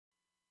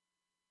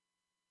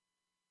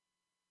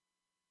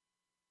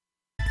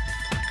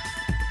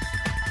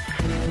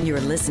You're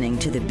listening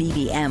to the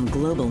BBM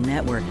Global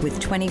Network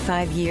with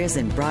 25 years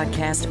in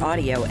broadcast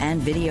audio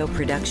and video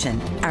production.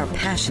 Our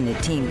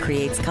passionate team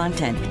creates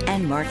content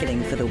and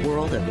marketing for the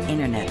world of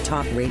Internet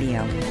Talk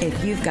Radio.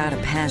 If you've got a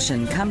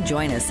passion, come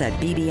join us at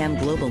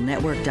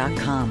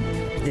bbmglobalnetwork.com.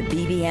 The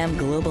BBM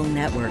Global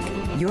Network.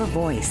 Your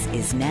voice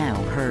is now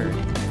heard.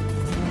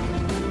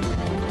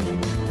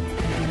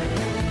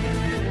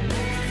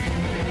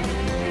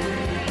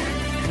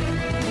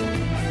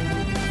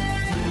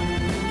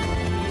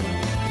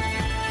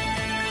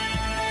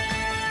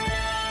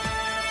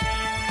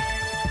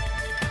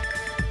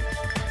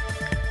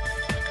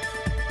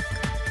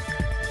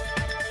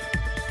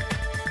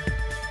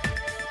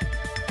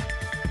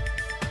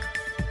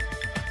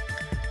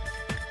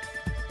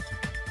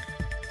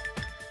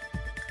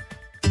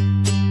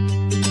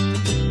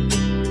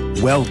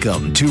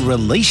 Welcome to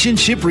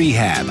Relationship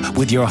Rehab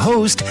with your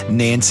host,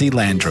 Nancy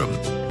Landrum.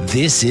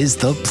 This is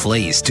the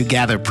place to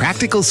gather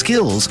practical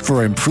skills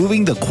for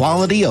improving the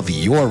quality of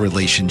your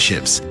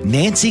relationships.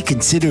 Nancy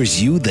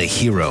considers you the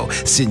hero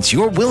since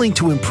you're willing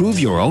to improve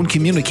your own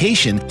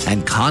communication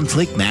and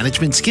conflict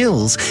management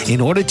skills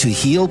in order to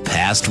heal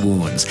past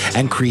wounds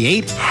and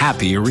create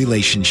happier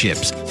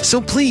relationships. So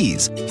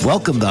please,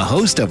 welcome the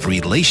host of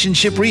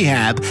Relationship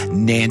Rehab,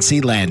 Nancy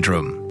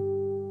Landrum.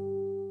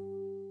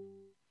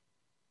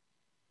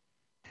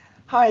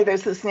 Hi,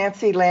 this is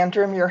Nancy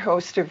Landrum, your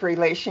host of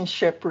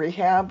Relationship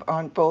Rehab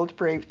on Bold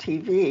Brave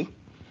TV.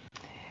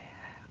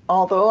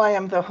 Although I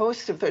am the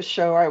host of the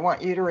show, I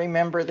want you to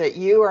remember that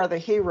you are the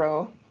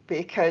hero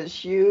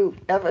because you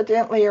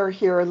evidently are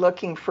here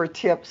looking for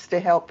tips to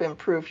help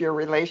improve your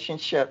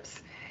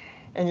relationships.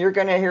 And you're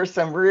going to hear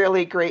some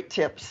really great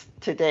tips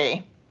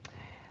today.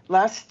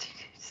 Last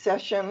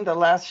session, the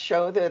last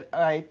show that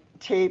I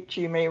taped,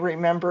 you may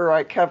remember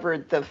I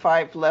covered the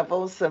 5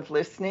 levels of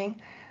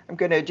listening. I'm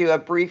going to do a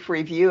brief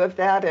review of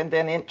that and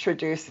then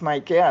introduce my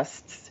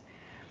guests.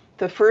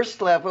 The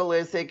first level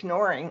is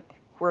ignoring,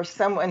 where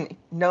someone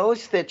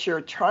knows that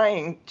you're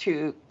trying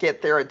to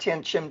get their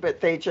attention,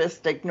 but they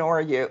just ignore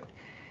you.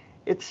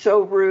 It's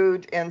so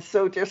rude and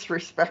so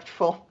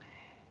disrespectful.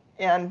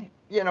 And,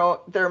 you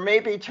know, there may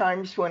be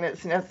times when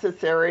it's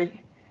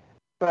necessary,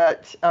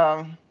 but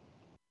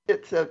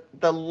it's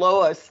the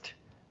lowest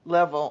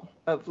level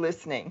of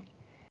listening.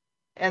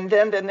 And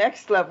then the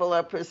next level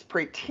up is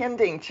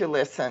pretending to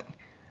listen,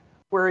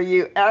 where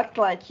you act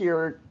like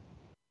you're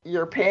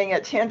paying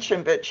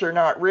attention, but you're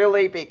not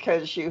really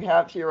because you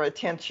have your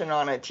attention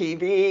on a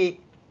TV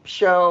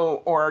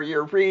show or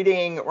you're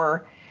reading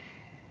or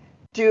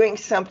doing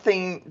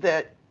something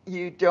that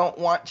you don't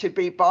want to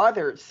be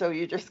bothered. So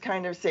you just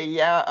kind of say,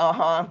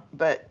 yeah,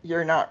 but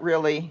you're not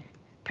really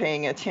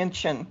paying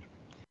attention.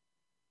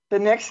 The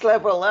next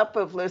level up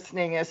of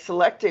listening is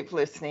selective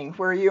listening,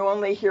 where you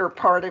only hear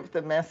part of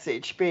the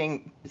message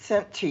being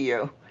sent to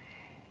you.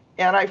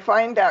 And I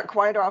find that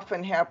quite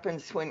often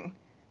happens when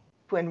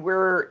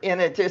we're in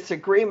a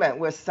disagreement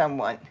with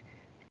someone.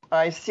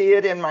 I see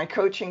it in my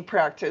coaching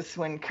practice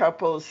when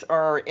couples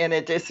are in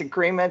a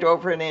disagreement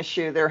over an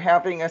issue, they're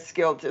having a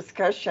skilled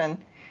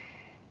discussion,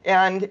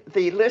 and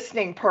the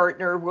listening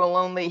partner will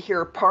only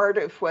hear part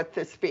of what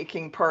the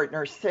speaking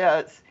partner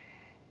says.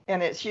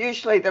 And it's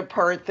usually the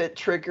part that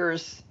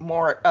triggers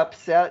more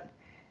upset.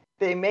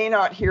 They may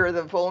not hear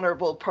the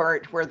vulnerable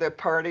part where their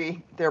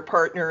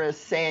partner is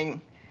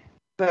saying,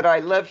 but I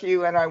love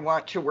you and I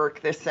want to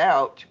work this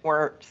out,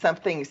 or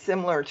something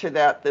similar to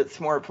that that's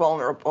more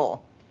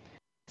vulnerable.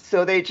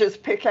 So they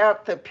just pick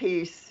out the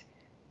piece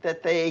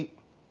that they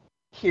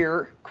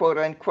hear, quote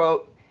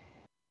unquote,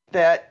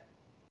 that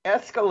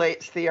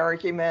escalates the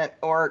argument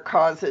or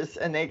causes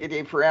a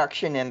negative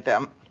reaction in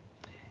them.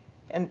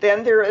 And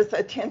then there is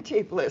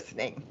attentive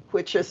listening,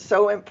 which is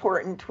so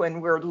important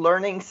when we're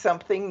learning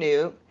something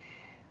new,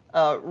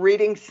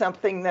 reading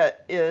something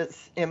that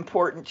is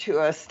important to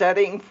us,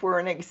 studying for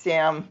an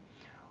exam,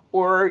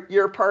 or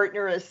your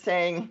partner is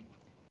saying,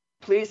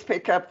 please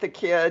pick up the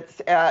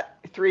kids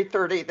at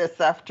 3:30 this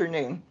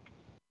afternoon.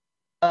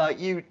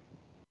 You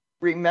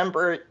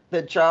remember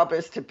the job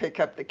is to pick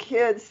up the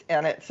kids,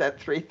 and it's at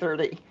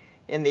 3:30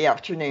 in the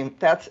afternoon.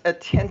 That's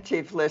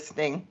attentive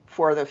listening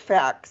for the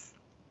facts.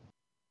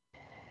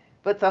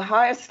 But the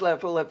highest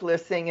level of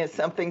listening is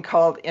something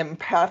called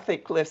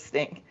empathic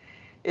listening.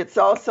 It's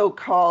also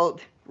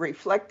called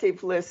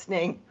reflective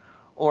listening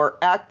or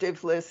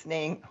active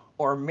listening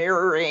or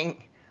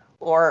mirroring,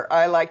 or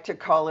I like to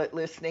call it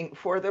listening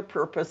for the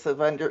purpose of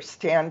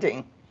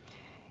understanding.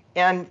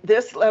 And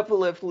this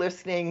level of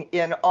listening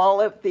in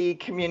all of the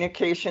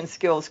communication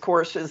skills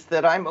courses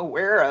that I'm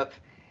aware of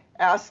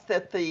asks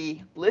that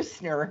the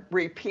listener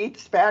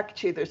repeats back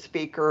to the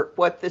speaker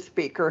what the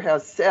speaker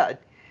has said,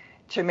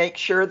 to make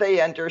sure they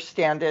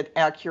understand it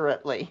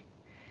accurately.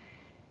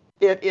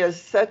 It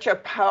is such a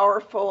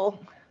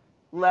powerful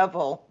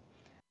level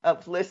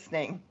of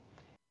listening.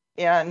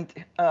 And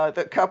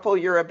the couple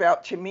you're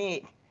about to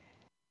meet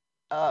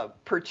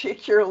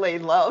particularly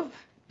love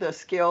the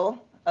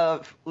skill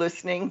of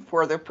listening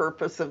for the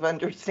purpose of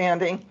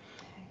understanding.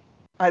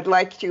 I'd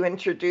like to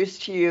introduce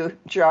to you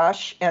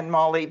Josh and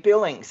Molly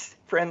Billings,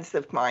 friends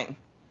of mine.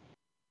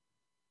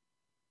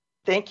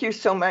 Thank you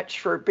so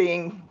much for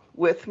being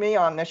with me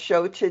on the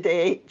show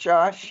today,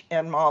 Josh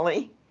and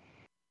Molly.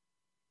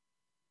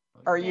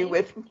 Are you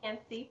with me?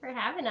 Nancy, for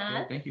having us.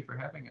 Yeah, thank you for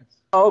having us.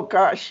 Oh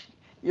gosh,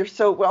 you're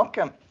so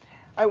welcome.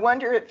 I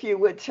wonder if you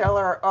would tell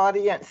our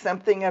audience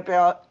something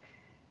about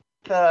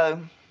the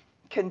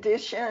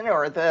condition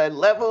or the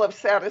level of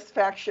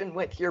satisfaction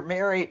with your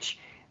marriage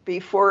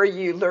before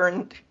you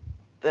learned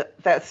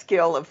that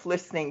skill of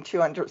listening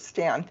to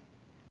understand.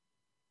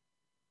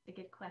 A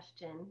good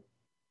question.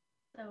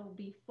 So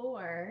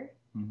before,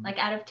 like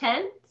out of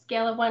 10,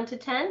 scale of 1 to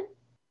 10?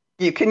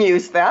 You can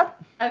use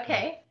that.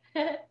 Okay.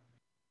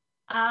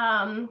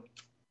 I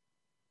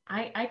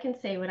can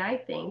say what I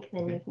think,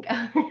 then you can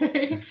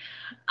go.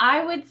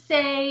 I would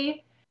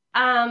say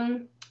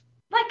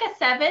like a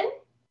 7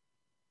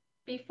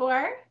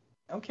 before.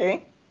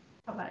 Okay.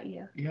 How about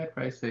you? Yeah, I'd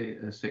probably say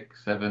a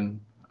 6, 7,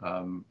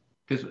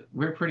 because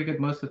we're pretty good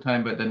most of the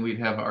time, but then we'd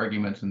have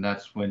arguments, and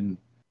that's when,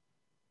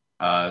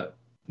 the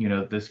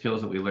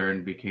skills that we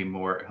learned became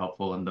more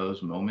helpful in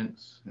those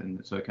moments, and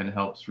so it kind of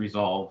helps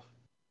resolve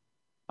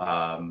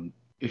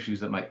issues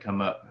that might come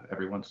up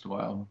every once in a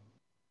while.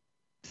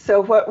 So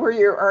what were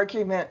your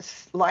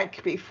arguments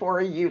like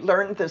before you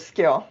learned the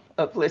skill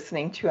of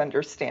listening to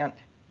understand?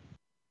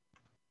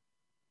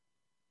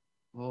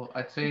 Well,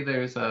 I'd say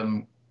there's,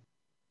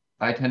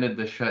 I tended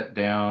to shut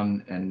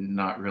down and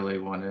not really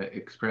want to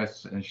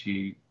express, and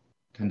she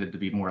tended to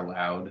be more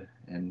loud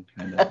and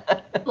kind of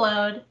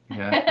Explode.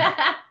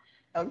 Yeah.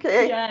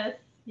 Okay. Yes.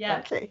 Yeah.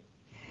 Okay.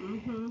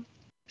 Mm-hmm.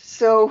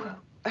 So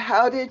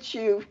how did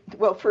you,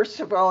 well, first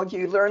of all,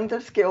 you learned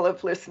the skill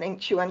of listening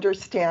to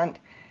understand.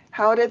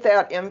 How did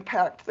that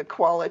impact the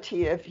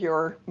quality of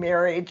your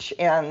marriage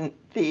and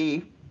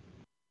the,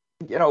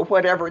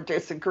 whatever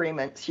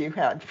disagreements you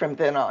had from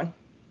then on?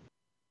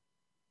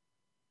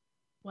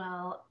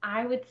 Well,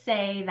 I would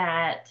say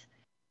that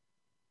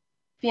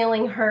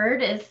feeling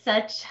heard is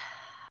such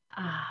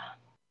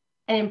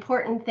an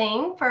important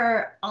thing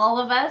for all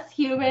of us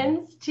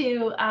humans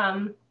to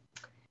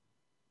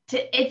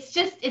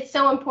it's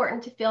so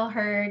important to feel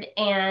heard.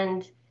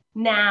 And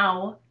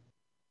now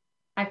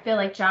I feel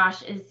like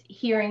Josh is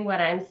hearing what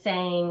I'm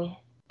saying.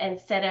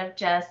 Instead of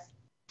just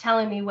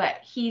telling me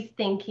what he's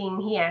thinking,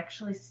 he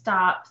actually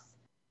stops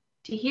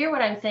to hear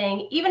what I'm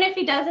saying, even if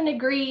he doesn't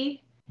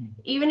agree,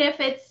 even if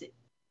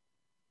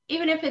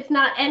it's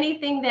not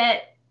anything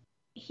that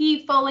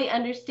he fully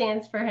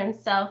understands for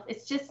himself.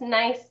 It's just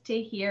nice to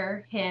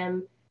hear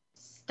him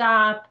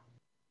stop,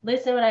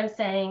 listen to what I'm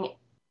saying,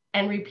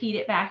 and repeat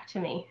it back to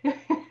me.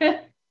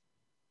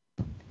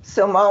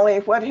 So Molly,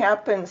 what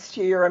happens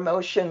to your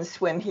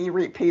emotions when he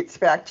repeats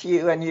back to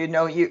you and you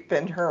know you've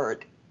been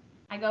heard?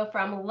 I go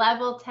from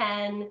level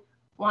 10,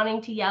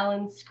 wanting to yell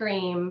and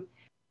scream.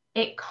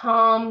 It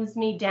calms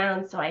me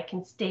down so I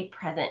can stay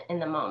present in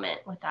the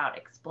moment without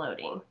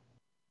exploding.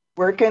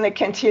 We're going to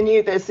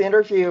continue this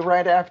interview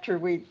right after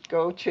we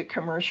go to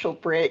commercial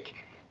break,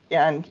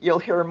 and you'll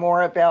hear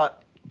more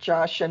about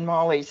Josh and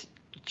Molly's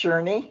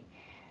journey.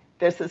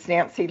 This is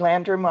Nancy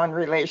Landrum on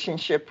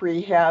Relationship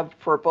Rehab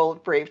for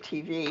Bold Brave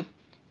TV.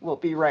 We'll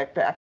be right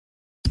back.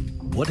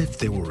 What if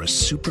there were a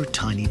super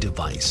tiny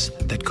device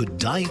that could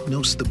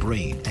diagnose the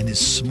brain and is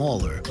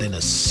smaller than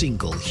a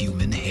single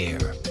human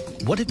hair?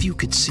 What if you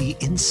could see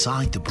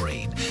inside the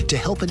brain to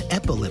help an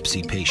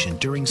epilepsy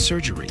patient during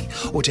surgery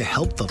or to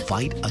help the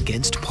fight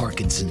against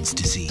Parkinson's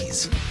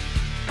disease?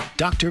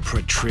 Dr.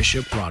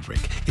 Patricia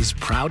Broderick is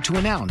proud to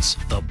announce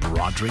the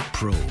Broderick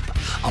Probe,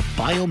 a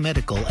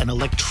biomedical and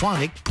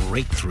electronic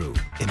breakthrough.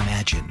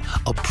 Imagine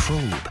a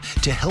probe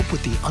to help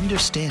with the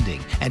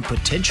understanding and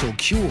potential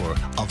cure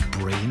of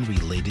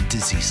brain-related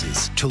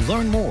diseases. To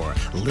learn more,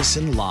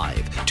 listen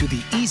live to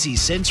the Easy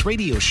Sense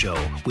radio show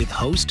with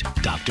host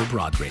Dr.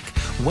 Broderick,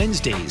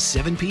 Wednesdays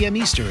 7 p.m.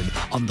 Eastern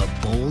on the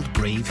Bold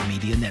Brave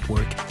Media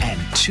Network and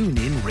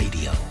TuneIn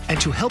Radio. And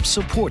to help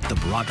support the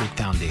Broderick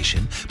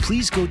Foundation,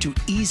 please go to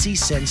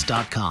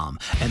EasySense.com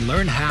and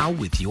learn how,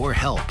 with your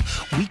help,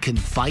 we can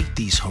fight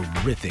these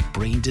horrific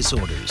brain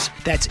disorders.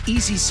 That's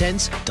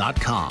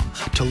EasySense.com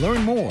to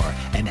learn more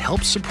and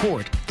help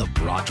support the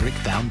Broderick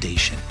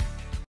Foundation.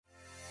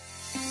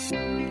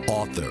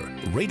 Author,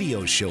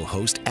 radio show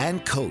host,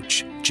 and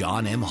coach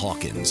John M.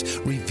 Hawkins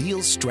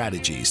reveals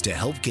strategies to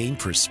help gain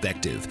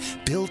perspective,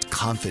 build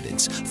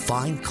confidence,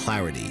 find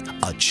clarity,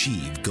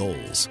 achieve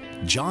goals.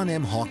 John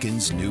M.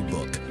 Hawkins' new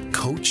book,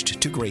 Coached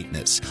to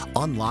Greatness,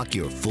 Unlock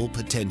Your Full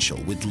Potential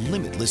with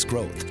Limitless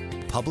Growth,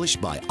 published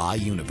by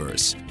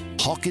iUniverse.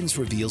 Hawkins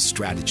reveals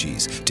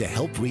strategies to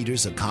help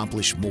readers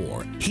accomplish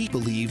more. He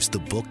believes the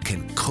book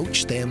can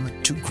coach them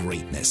to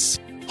greatness.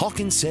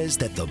 Hawkins says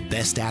that the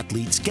best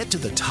athletes get to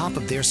the top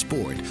of their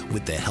sport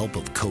with the help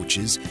of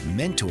coaches,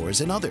 mentors,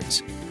 and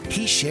others.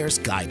 He shares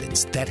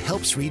guidance that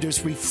helps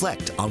readers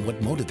reflect on what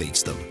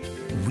motivates them.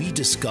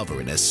 Rediscover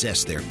and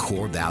assess their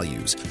core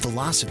values,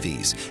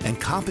 philosophies, and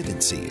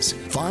competencies.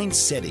 Find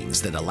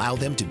settings that allow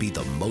them to be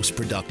the most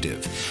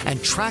productive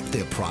and track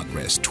their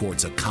progress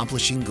towards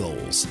accomplishing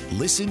goals.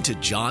 Listen to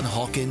John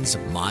Hawkins'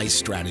 My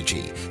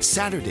Strategy,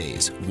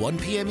 Saturdays, 1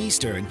 p.m.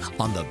 Eastern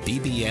on the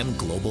BBM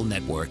Global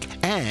Network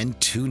and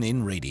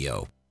TuneIn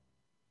Radio.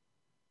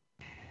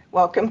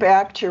 Welcome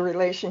back to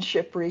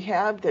Relationship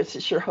Rehab. This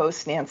is your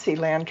host, Nancy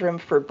Landrum,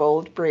 for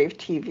Bold Brave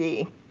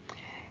TV.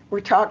 We're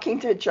talking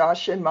to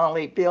Josh and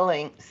Molly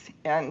Billings,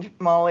 and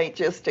Molly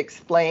just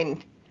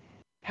explained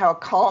how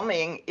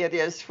calming it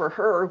is for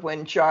her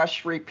when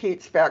Josh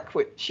repeats back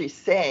what she's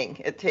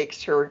saying. It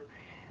takes her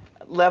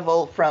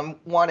level from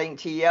wanting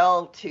to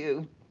yell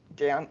to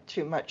down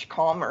to much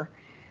calmer.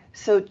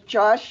 So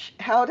Josh,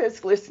 how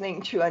does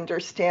listening to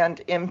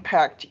understand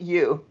impact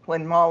you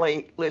when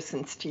Molly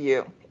listens to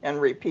you and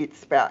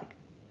repeats back?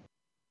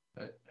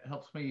 It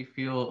helps me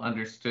feel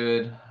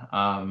understood.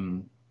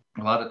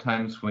 A lot of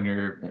times when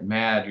you're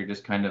mad, you're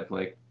just kind of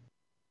like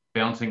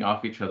bouncing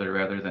off each other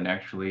rather than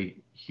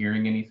actually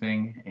hearing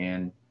anything.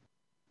 And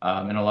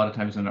a lot of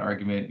times in an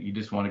argument, you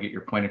just want to get your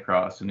point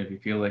across. And if you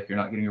feel like you're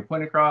not getting your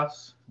point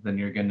across, then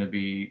you're going to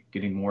be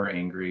getting more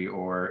angry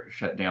or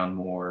shut down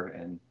more.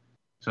 And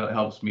so it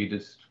helps me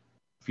just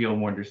feel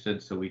more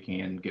understood so we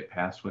can get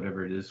past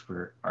whatever it is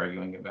we're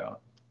arguing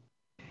about.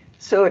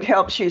 So it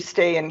helps you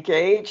stay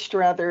engaged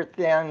rather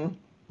than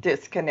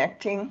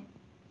disconnecting?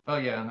 Oh,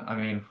 yeah. I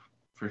mean,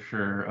 for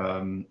sure.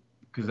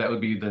 Because that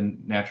would be the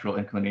natural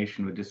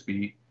inclination, would just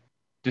be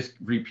just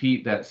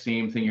repeat that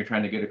same thing you're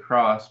trying to get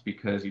across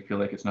because you feel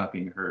like it's not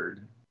being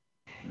heard.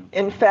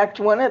 In fact,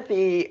 one of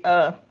the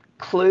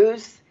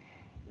clues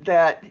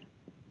that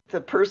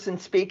the person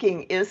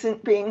speaking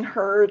isn't being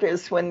heard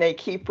is when they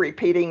keep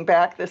repeating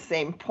back the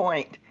same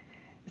point.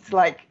 It's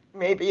like,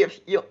 maybe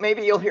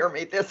you'll hear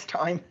me this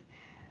time.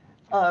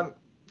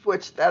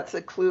 Which that's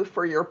a clue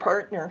for your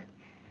partner.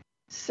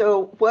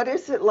 So what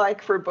is it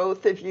like for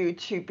both of you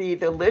to be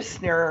the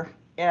listener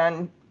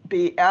and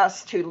be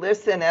asked to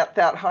listen at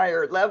that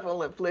higher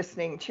level of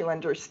listening to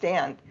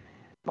understand?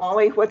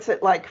 Molly, what's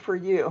it like for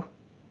you?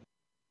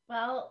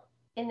 Well,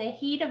 in the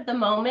heat of the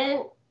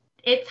moment,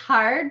 it's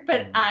hard,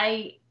 but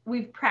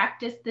we've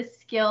practiced this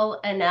skill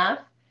enough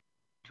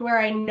to where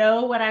I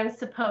know what I'm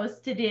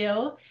supposed to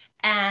do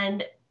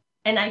and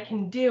I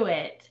can do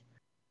it.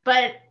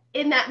 But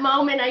in that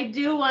moment, I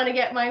do want to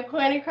get my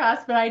point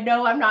across, but I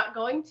know I'm not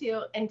going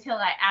to until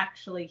I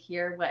actually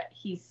hear what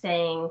he's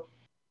saying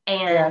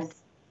and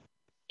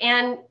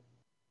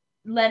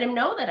let him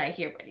know that I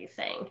hear what he's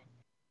saying.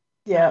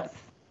 Yes.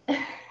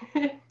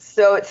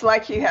 So it's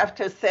like you have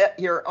to set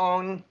your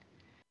own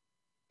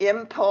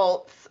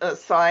impulse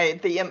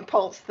aside, the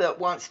impulse that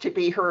wants to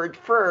be heard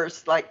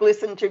first, like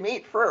listen to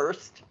me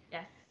first,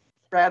 yes,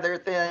 rather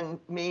than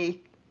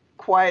me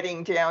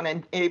quieting down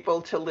and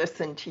able to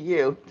listen to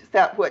you. Is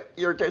that what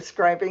you're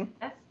describing?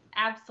 That's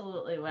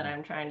absolutely what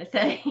I'm trying to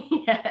say.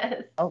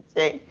 Yes.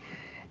 Okay.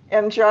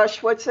 And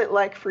Josh, what's it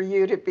like for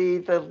you to be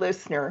the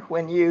listener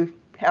when you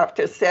have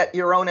to set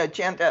your own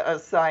agenda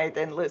aside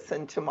and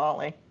listen to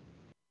Molly?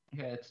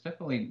 Yeah,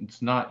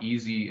 it's not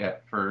easy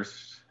at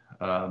first,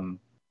 but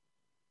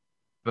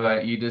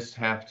you just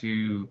have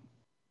to,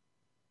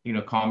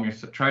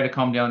 try to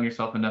calm down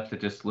yourself enough to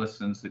just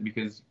listen,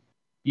 because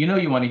you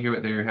want to hear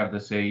what they have to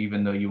say,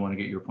 even though you want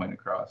to get your point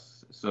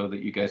across, so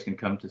that you guys can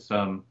come to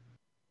some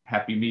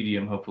happy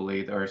medium,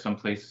 hopefully, or some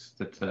place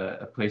that's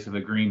a place of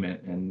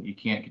agreement. And you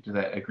can't get to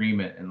that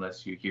agreement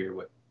unless you hear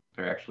what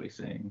they're actually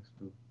saying.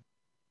 So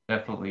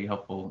definitely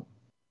helpful.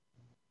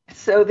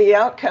 So the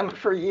outcome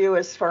for you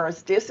as far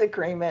as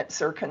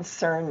disagreements are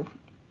concerned,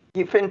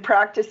 you've been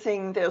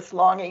practicing this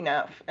long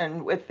enough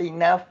and with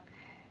enough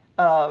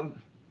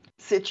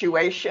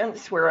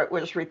situations where it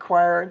was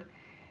required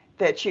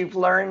that you've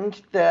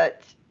learned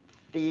that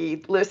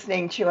the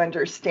listening to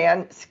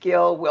understand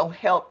skill will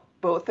help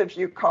both of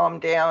you calm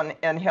down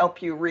and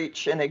help you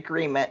reach an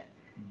agreement.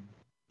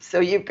 So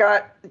you've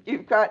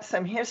got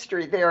some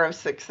history there of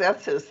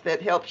successes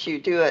that helps you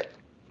do it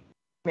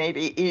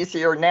maybe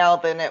easier now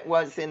than it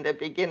was in the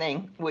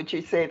beginning. Would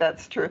you say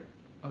that's true?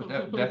 Oh,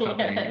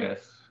 definitely,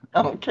 yes.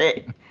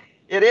 Okay.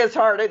 It is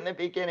hard in the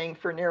beginning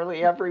for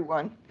nearly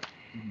everyone.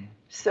 Mm-hmm.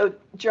 So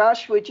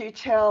Josh, would you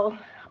tell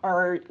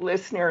our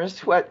listeners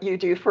what you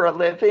do for a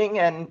living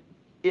and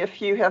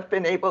if you have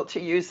been able to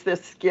use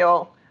this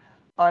skill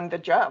on the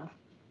job?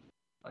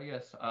 Oh,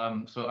 yes.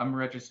 So I'm a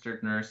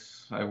registered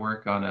nurse. I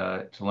work on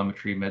a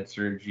telemetry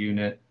med-surg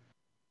unit.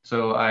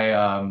 So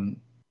I,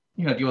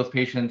 deal with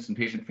patients and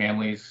patient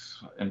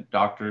families and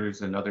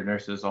doctors and other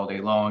nurses all day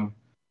long.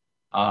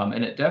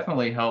 And it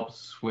definitely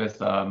helps with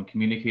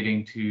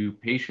communicating to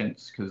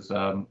patients because,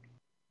 a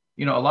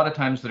lot of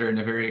times they're in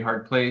a very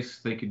hard place.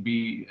 They could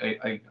be,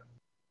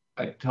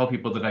 I tell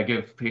people that I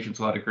give patients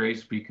a lot of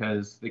grace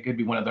because they could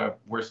be one of the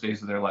worst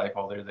days of their life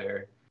while they're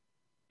there.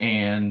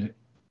 And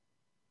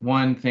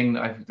one thing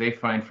that they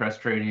find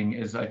frustrating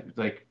is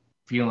like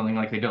feeling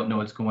like they don't know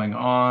what's going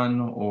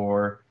on,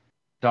 or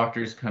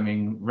doctors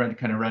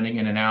running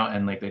in and out,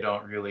 and like they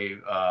don't really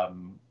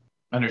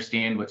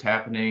understand what's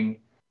happening.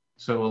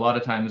 So a lot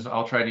of times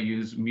I'll try to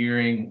use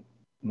mirroring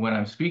when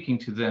I'm speaking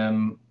to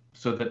them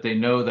so that they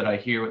know that I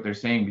hear what they're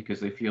saying, because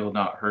they feel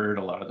not heard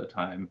a lot of the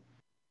time.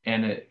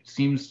 And it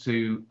seems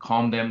to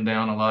calm them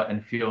down a lot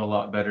and feel a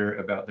lot better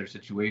about their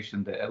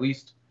situation, that at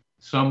least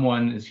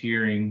someone is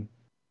hearing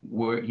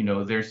what,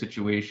 their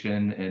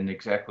situation and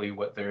exactly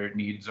what their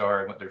needs are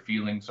and what their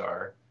feelings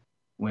are.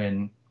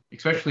 When,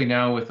 especially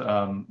now with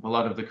a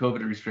lot of the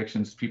COVID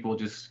restrictions, people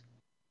just,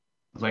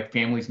 like,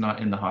 families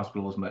not in the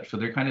hospital as much, so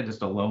they're kind of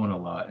just alone a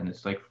lot, and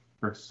it's like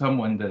for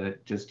someone to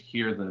just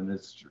hear them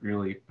is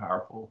really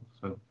powerful.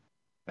 So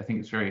I think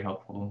it's very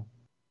helpful.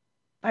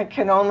 I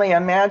can only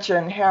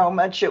imagine how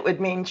much it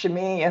would mean to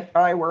me if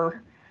I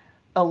were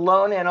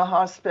alone in a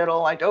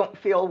hospital. I don't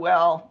feel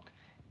well,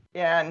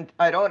 and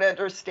I don't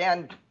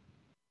understand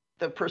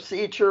the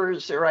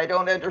procedures, or I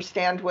don't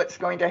understand what's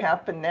going to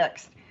happen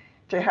next.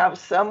 To have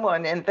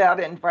someone in that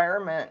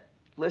environment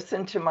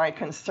listen to my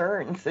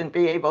concerns and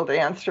be able to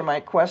answer my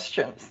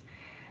questions.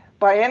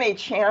 By any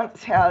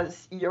chance,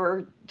 has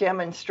your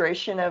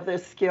demonstration of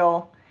this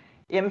skill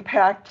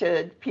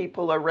impacted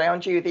people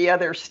around you, the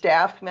other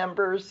staff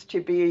members, to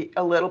be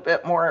a little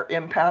bit more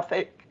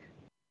empathic?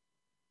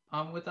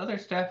 With other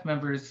staff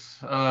members,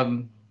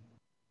 I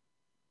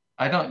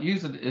don't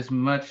use it as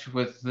much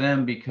with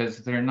them because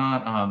they're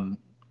not,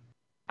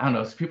 I don't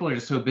know, people are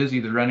just so busy,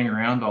 they're running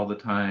around all the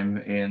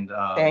time. And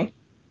Okay.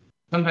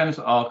 Sometimes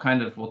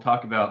we'll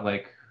talk about,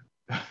 like,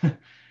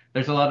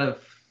 there's a lot of,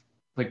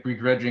 like,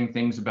 begrudging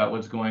things about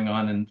what's going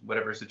on in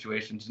whatever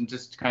situations, and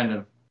just kind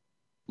of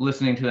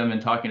listening to them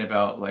and talking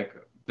about, like,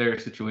 their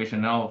situation.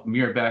 And I'll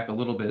mirror back a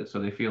little bit so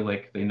they feel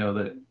like they know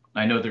that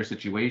I know their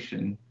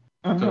situation.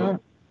 So,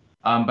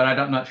 but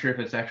I'm not sure if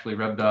it's actually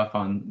rubbed off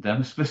on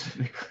them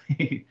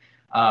specifically.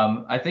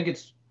 I think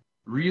it's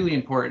really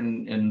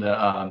important in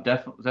the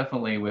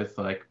definitely with,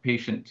 like,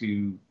 patient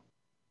to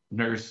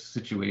nurse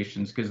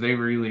situations, because they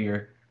really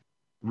are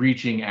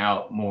reaching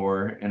out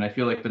more, and I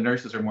feel like the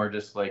nurses are more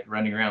just, like,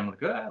 running around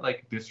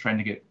like just trying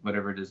to get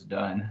whatever it is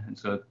done, and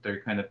so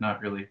they're kind of not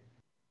really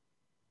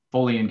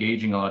fully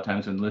engaging a lot of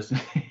times and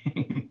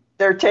listening.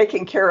 They're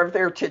taking care of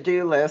their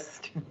to-do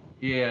list.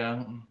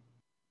 Yeah.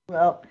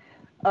 Well,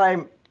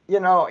 I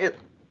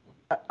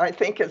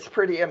think it's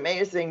pretty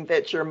amazing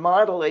that you're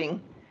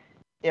modeling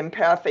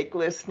empathic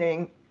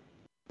listening,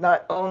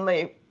 not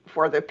only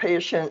for the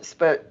patients,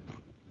 but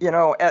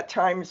at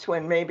times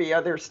when maybe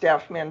other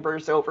staff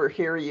members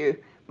overhear you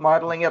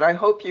modeling it. I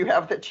hope you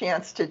have the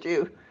chance to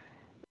do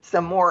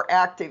some more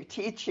active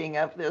teaching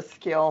of this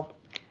skill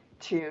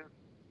to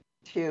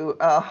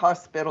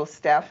hospital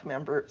staff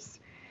members.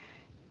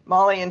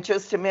 Molly, in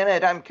just a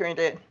minute, I'm going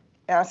to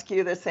ask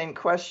you the same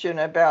question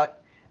about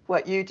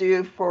what you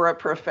do for a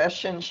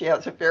profession. She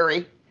has a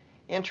very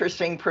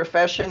interesting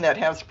profession that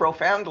has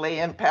profoundly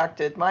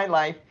impacted my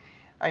life.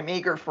 I'm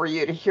eager for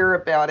you to hear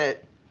about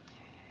it.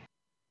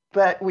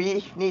 But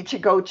we need to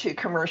go to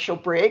commercial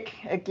break.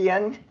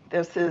 Again,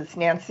 this is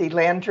Nancy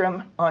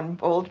Landrum on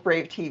Bold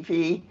Brave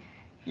TV.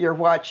 You're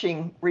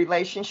watching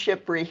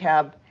Relationship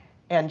Rehab,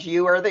 and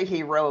you are the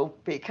hero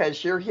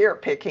because you're here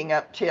picking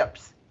up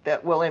tips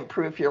that will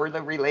improve your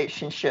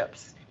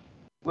relationships.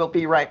 We'll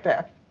be right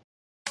back.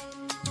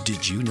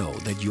 Did you know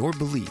that your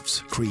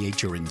beliefs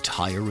create your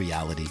entire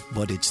reality,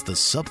 but it's the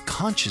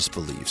subconscious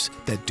beliefs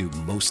that do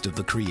most of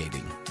the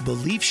creating?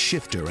 Belief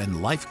shifter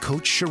and life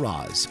coach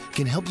Shiraz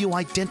can help you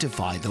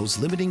identify those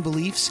limiting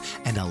beliefs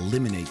and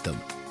eliminate them,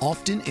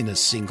 often in a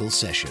single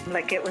session.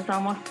 Like, it was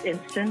almost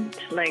instant,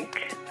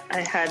 like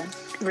I had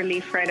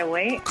relief right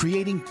away.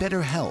 Creating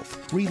better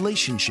health,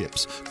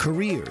 relationships,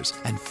 careers,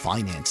 and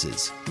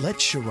finances. Let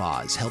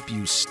Shiraz help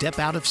you step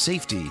out of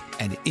safety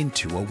and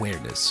into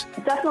awareness.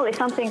 Definitely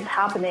something's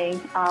happening.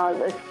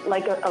 It's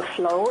like a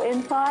flow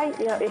inside.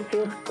 It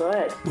feels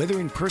good. Whether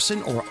in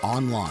person or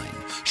online,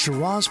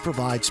 Shiraz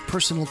provides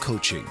personal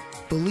coaching,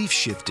 belief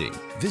shifting.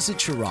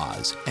 Visit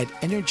Shiraz at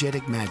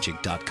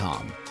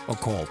energeticmagic.com or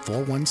call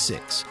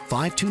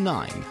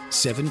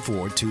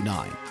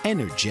 416-529-7429.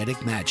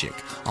 Energetic Magic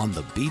on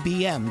the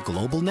BBM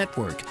Global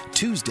Network,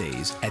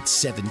 Tuesdays at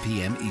 7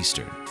 p.m.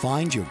 Eastern.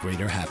 Find your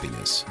greater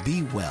happiness.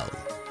 Be well.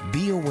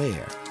 Be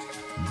aware.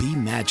 Be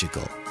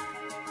magical.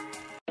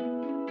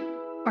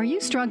 Are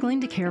you struggling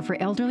to care for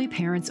elderly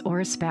parents or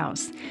a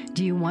spouse?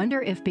 Do you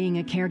wonder if being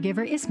a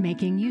caregiver is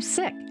making you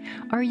sick?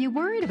 Are you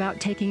worried about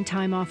taking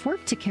time off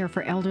work to care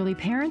for elderly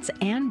parents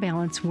and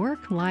balance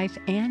work, life,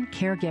 and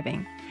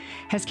caregiving?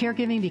 Has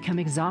caregiving become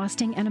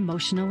exhausting and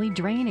emotionally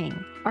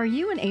draining? Are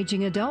you an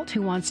aging adult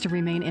who wants to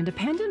remain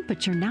independent,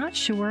 but you're not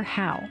sure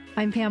how?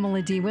 I'm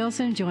Pamela D.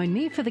 Wilson. Join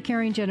me for the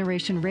Caring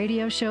Generation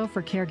radio show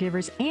for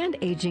caregivers and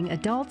aging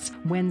adults,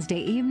 Wednesday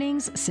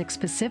evenings, 6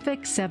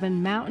 Pacific,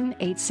 7 Mountain,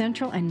 8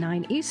 Central, and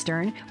 9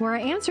 Eastern, where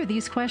I answer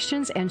these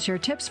questions and share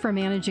tips for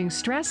managing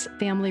stress,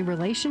 family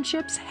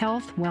relationships,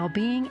 health,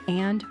 well-being,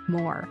 and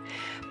more.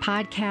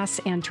 Podcasts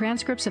and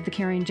transcripts of the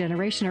Caring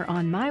Generation are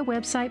on my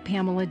website,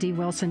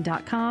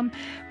 PamelaDWilson.com. caregivingcoach.com,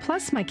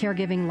 plus my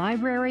caregiving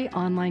library,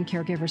 online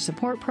caregiver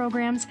support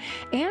programs,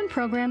 and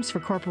programs for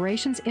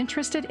corporations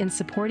interested in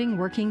supporting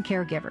working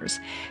caregivers.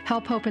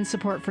 Help, hope, and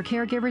support for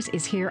caregivers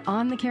is here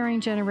on The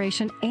Caring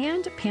Generation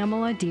and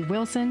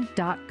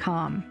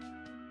PamelaDWilson.com.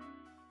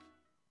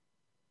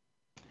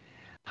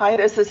 Hi,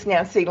 this is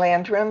Nancy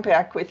Landrum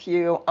back with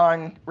you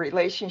on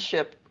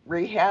Relationship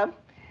Rehab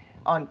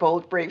on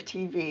Bold Brave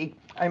TV.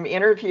 I'm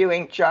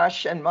interviewing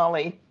Josh and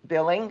Molly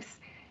Billings,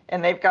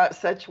 and they've got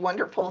such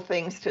wonderful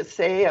things to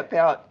say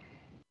about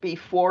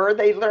before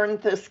they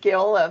learned the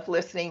skill of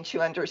listening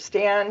to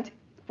understand,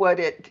 what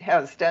it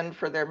has done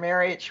for their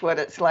marriage, what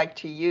it's like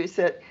to use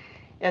it.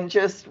 And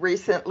just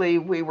recently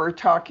we were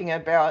talking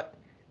about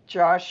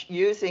Josh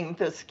using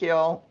the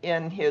skill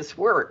in his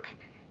work.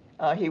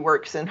 He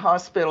works in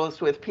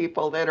hospitals with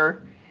people that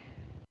are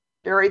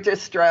very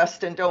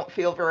distressed and don't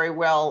feel very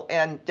well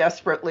and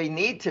desperately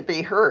need to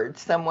be heard,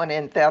 someone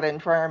in that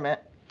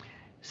environment.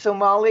 So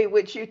Molly,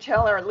 would you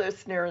tell our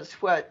listeners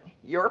what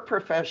your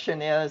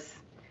profession is?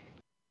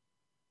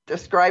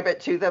 Describe it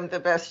to them the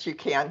best you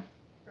can.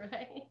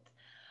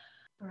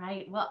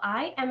 Right. Well,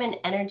 I am an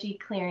energy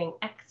clearing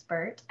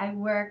expert. I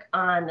work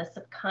on the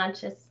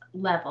subconscious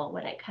level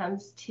when it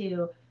comes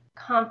to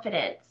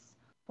confidence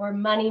or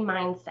money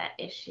mindset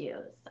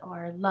issues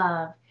or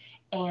love.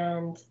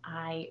 And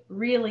I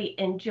really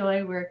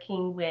enjoy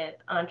working with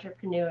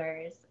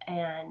entrepreneurs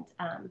and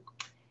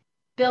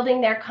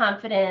building their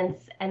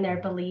confidence and their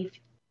belief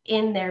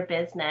in their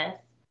business.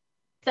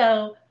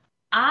 So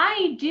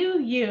I do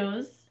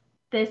use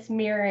this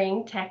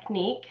mirroring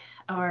technique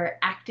or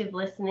active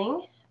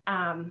listening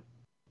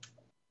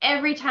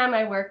every time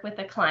I work with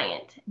a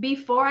client.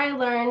 Before I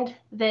learned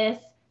this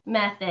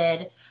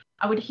method,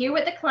 I would hear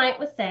what the client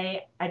would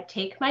say, I'd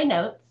take my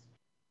notes,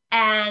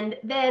 and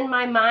then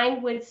my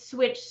mind would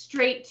switch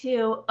straight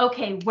to,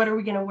 okay, what are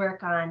we going to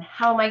work on?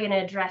 How am I going to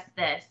address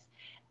this?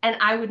 And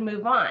I would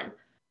move on.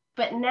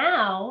 But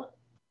now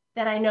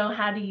that I know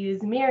how to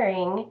use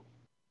mirroring,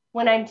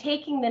 when I'm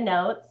taking the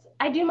notes,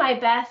 I do my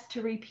best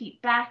to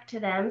repeat back to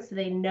them so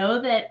they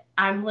know that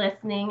I'm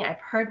listening, I've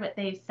heard what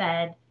they've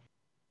said,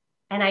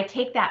 and I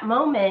take that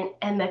moment.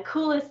 And the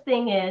coolest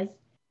thing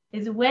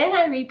is when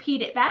I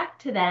repeat it back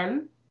to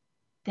them,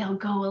 they'll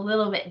go a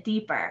little bit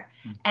deeper,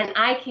 and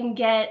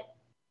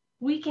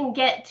we can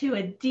get to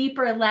a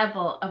deeper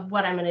level of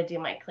what I'm going to do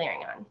my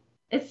clearing on.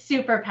 It's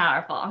super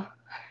powerful.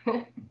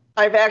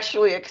 I've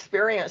actually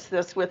experienced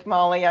this with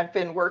Molly. I've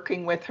been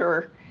working with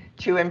her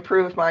to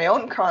improve my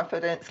own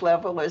confidence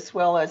level as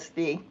well as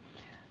the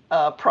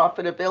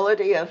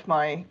profitability of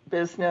my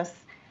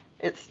business.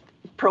 It's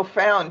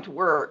profound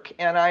work,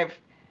 and I've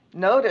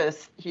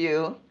noticed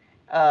you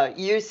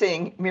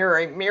using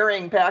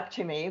mirroring back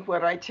to me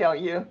what I tell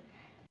you.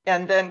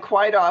 And then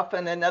quite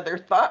often another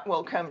thought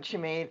will come to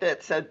me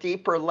that's a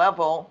deeper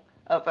level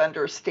of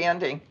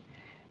understanding.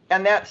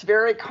 And that's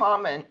very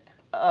common.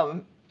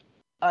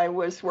 I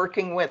was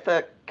working with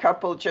a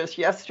couple just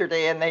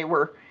yesterday, and they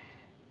were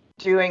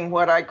doing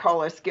what I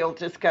call a skill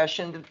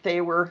discussion, that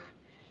they were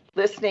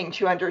listening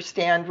to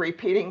understand,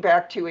 repeating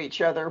back to each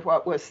other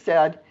what was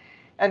said.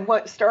 And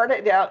what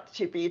started out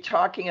to be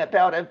talking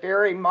about a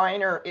very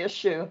minor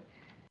issue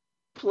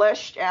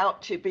fleshed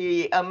out to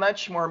be a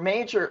much more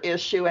major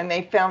issue, and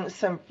they found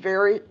some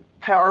very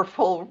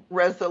powerful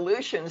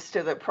resolutions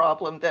to the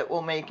problem that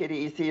will make it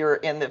easier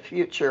in the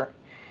future.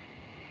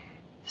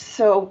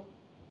 So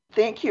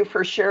thank you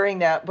for sharing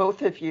that,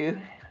 both of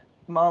you,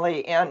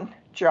 Molly and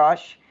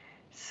Josh.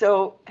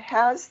 So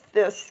has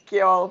this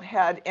skill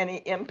had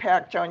any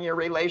impact on your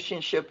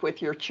relationship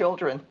with your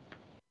children?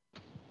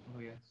 Oh,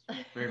 yes,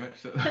 very much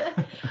so.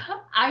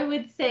 I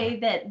would say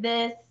that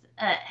this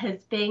has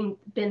been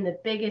the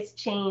biggest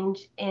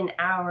change in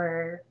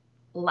our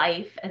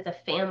life as a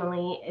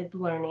family, is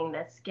learning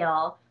this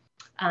skill.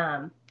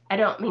 I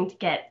don't mean to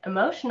get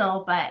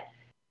emotional, but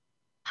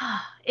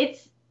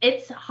it's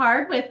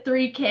hard with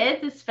 3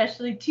 kids,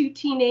 especially 2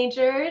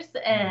 teenagers.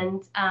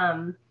 And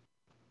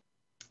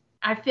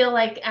I feel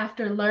like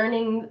after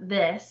learning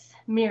this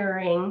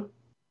mirroring,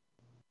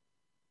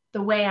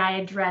 the way I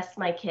address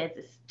my kids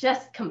is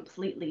just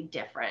completely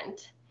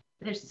different.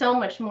 There's so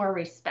much more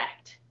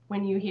respect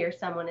when you hear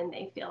someone and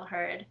they feel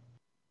heard.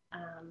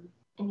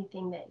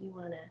 Anything that you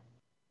want to?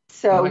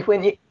 So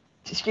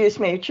excuse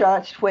me,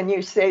 Josh, when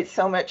you say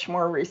so much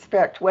more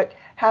respect,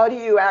 how do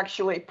you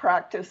actually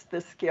practice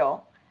the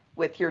skill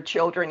with your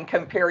children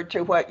compared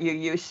to what you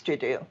used to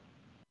do?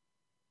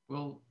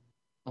 Well,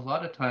 a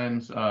lot of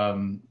times,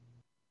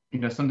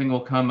 something will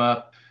come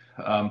up.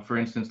 For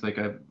instance, like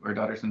our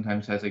daughter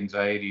sometimes has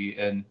anxiety,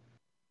 and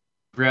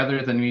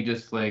rather than me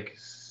just like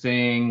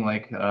saying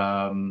like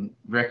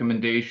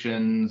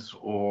recommendations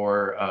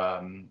or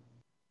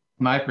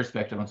my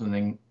perspective on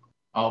something,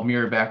 I'll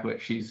mirror back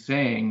what she's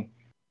saying,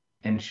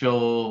 and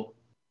she'll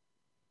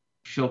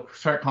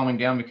start calming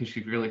down because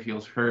she really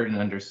feels heard and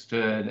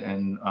understood,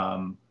 and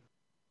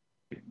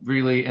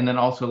really, and then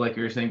also like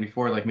you were saying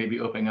before, like maybe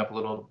opening up a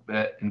little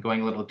bit and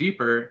going a little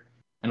deeper.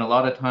 And a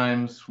lot of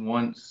times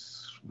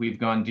once we've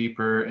gone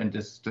deeper and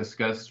just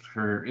discussed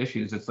her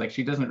issues, it's like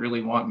she doesn't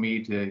really want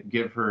me to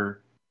give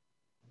her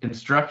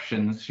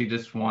instructions. She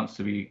just wants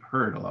to be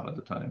heard a lot of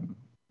the time.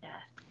 Yeah,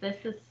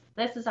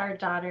 this is our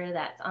daughter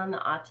that's on the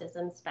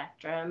autism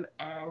spectrum,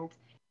 and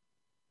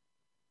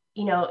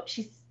you know,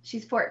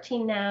 she's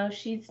 14 now.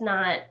 She's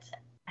not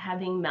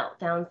having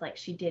meltdowns like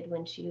she did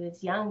when she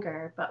was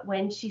younger, but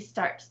when she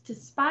starts to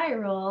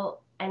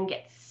spiral and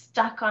get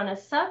stuck on a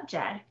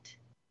subject,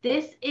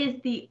 this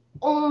is the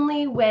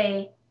only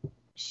way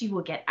she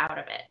will get out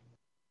of it.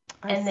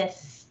 And this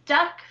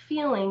stuck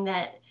feeling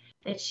that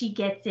she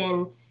gets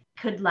in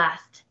could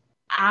last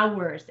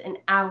hours and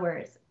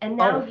hours. And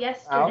now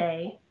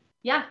yesterday,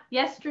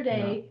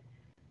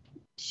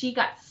 she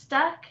got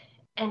stuck,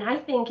 and I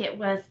think it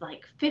was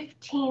like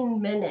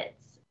 15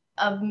 minutes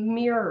of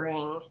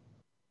mirroring,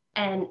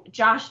 and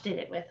Josh did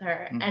it with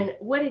her. Mm-hmm. And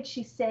what did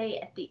she say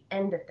at the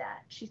end of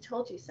that? She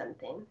told you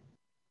something.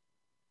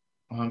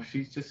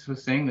 She just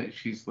was saying that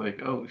she's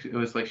like, it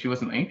was like she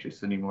wasn't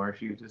anxious anymore.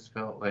 She just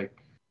felt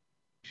like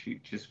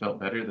she just felt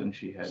better than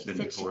she had been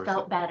before. She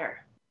felt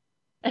better.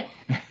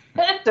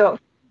 So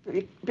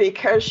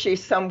because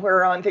she's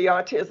somewhere on the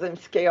autism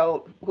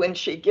scale, when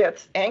she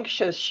gets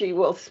anxious, she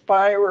will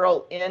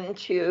spiral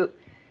into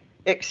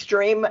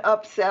extreme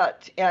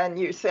upset. And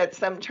you said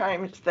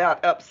sometimes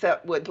that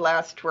upset would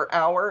last for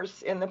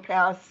hours in the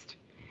past.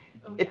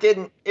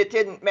 Okay. It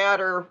didn't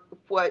matter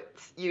what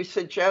you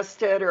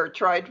suggested or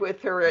tried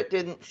with her. It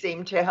didn't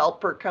seem to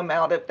help her come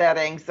out of that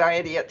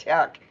anxiety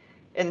attack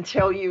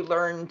until you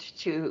learned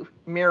to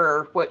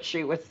mirror what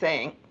she was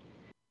saying.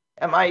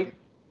 Am I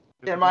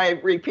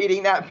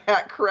repeating that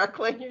back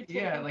correctly?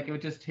 Yeah, like it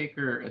would just take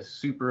her a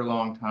super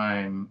long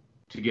time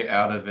to get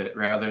out of it,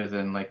 rather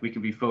than like we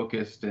can be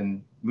focused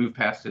and move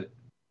past it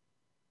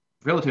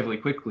relatively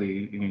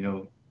quickly, you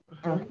know.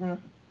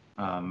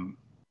 Mm-hmm.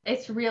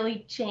 It's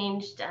really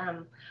changed.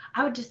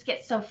 I would just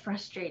get so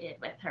frustrated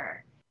with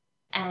her,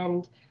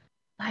 and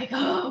like,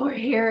 oh, we're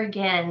here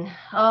again.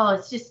 Oh,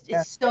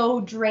 it's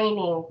so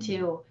draining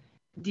to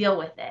deal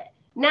with it.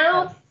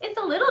 Now it's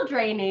a little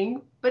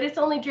draining, but it's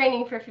only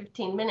draining for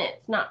 15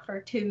 minutes, not for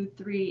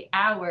 2-3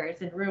 hours,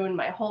 and ruin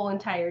my whole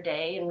entire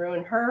day and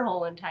ruin her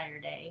whole entire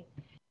day.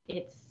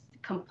 It's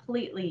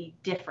completely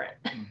different.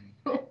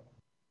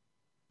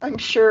 I'm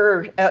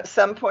sure at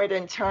some point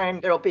in time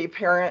there'll be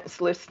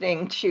parents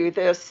listening to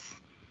this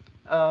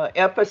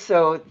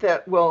episode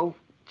that will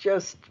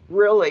just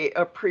really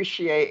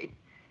appreciate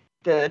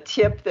the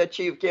tip that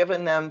you've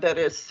given them that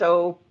is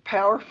so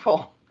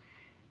powerful.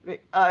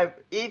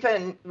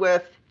 Even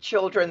with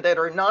children that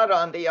are not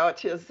on the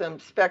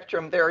autism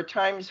spectrum, there are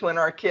times when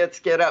our kids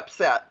get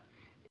upset.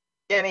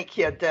 Any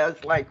kid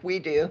does, like we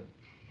do.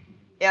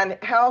 And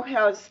how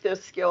has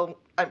this skill,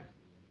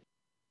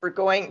 we're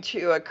going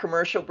to a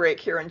commercial break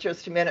here in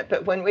just a minute,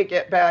 but when we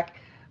get back,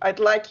 I'd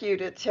like you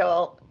to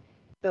tell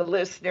the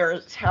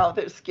listeners how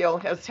this skill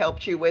has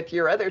helped you with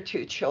your other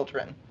 2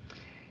 children.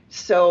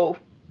 So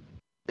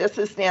this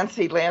is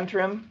Nancy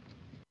Landrum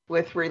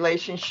with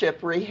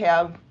Relationship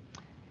Rehab.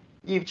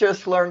 You've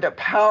just learned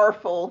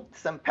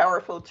some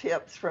powerful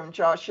tips from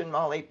Josh and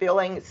Molly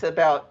Billings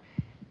about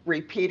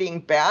repeating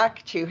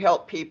back to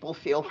help people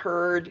feel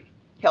heard,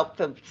 help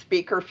the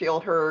speaker feel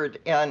heard,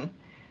 and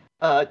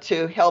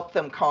to help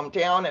them calm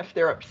down if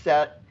they're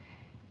upset.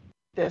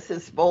 This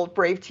is Bold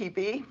Brave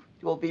TV.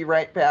 We'll be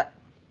right back.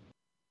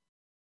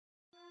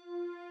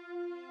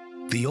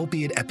 The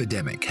opiate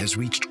epidemic has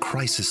reached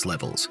crisis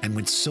levels, and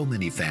with so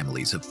many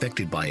families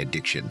affected by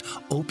addiction,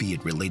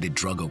 opiate-related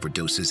drug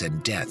overdoses,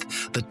 and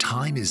death, the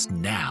time is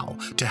now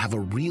to have a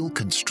real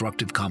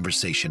constructive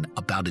conversation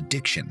about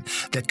addiction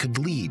that could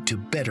lead to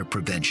better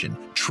prevention,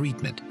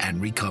 treatment,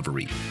 and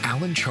recovery.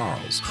 Alan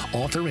Charles,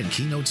 author and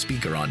keynote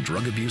speaker on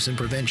drug abuse and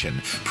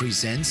prevention,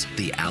 presents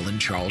The Alan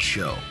Charles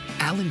Show.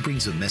 Alan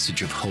brings a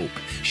message of hope,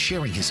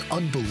 sharing his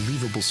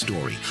unbelievable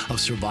story of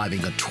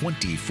surviving a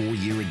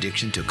 24-year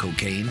addiction to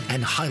cocaine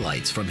and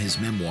highlights from his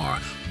memoir,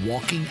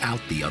 Walking Out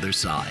the Other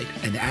Side,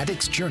 an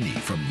addict's journey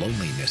from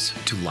loneliness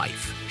to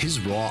life. His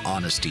raw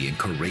honesty and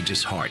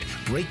courageous heart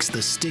breaks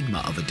the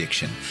stigma of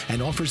addiction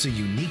and offers a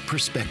unique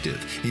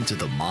perspective into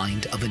the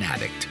mind of an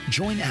addict.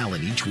 Join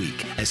Alan each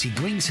week as he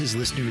brings his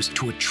listeners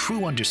to a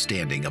true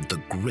understanding of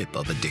the grip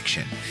of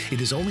addiction.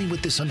 It is only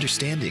with this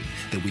understanding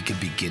that we can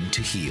begin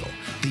to heal.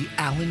 The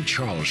Alan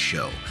Charles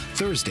Show,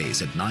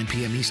 Thursdays at 9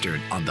 p.m.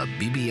 Eastern on the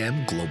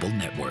BBM Global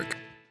Network.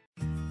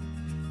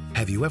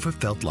 Have you ever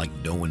felt like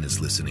no one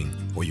is listening,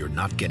 or you're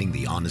not getting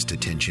the honest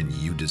attention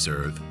you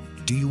deserve?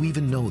 Do you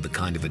even know the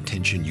kind of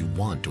attention you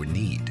want or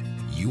need?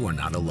 You are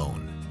not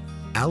alone.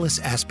 Alice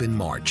Aspen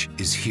March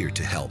is here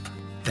to help.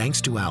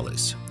 Thanks to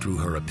Alice, through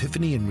her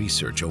epiphany and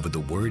research over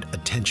the word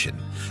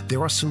attention,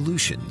 there are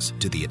solutions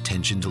to the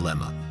attention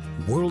dilemma.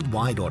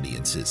 Worldwide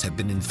audiences have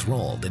been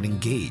enthralled and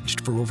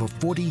engaged for over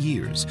 40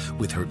 years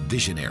with her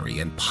visionary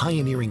and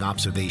pioneering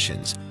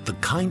observations. The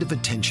kind of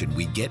attention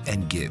we get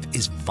and give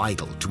is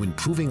vital to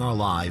improving our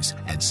lives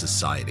and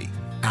society.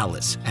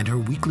 Alice and her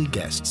weekly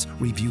guests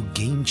review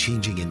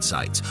game-changing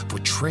insights for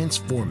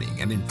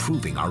transforming and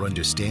improving our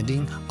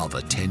understanding of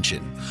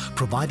attention,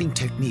 providing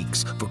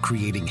techniques for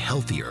creating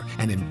healthier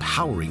and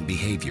empowering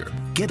behavior.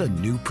 Get a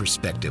new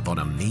perspective on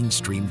a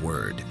mainstream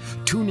word.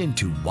 Tune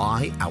into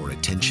Why Our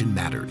Attention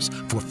Matters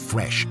for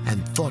fresh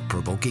and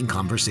thought-provoking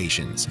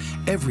conversations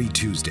every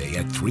Tuesday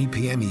at 3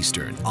 p.m.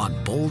 Eastern on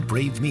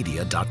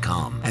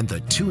boldbravemedia.com and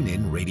the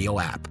TuneIn Radio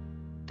app.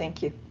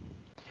 Thank you.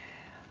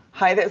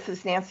 Hi, this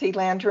is Nancy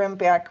Landrum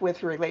back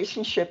with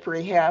Relationship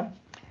Rehab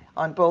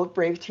on Bold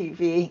Brave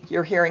TV.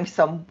 You're hearing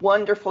some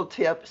wonderful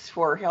tips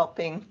for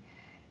helping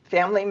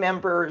family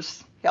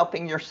members,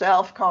 helping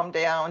yourself calm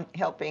down,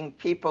 helping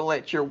people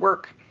at your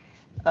work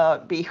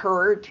be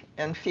heard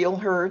and feel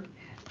heard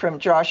from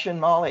Josh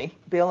and Molly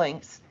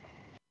Billings.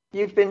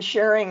 You've been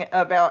sharing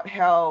about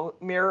how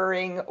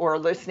mirroring or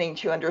listening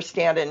to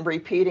understand and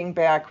repeating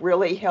back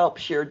really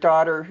helps your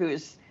daughter,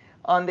 who's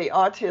on the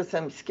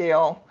autism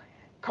scale,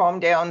 calm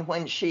down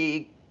when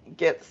she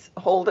gets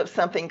hold of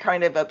something,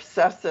 kind of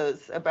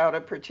obsesses about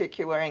a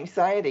particular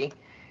anxiety.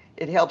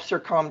 It helps her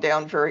calm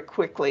down very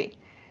quickly.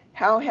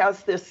 How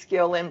has this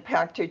skill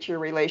impacted your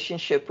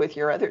relationship with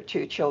your other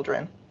two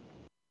children?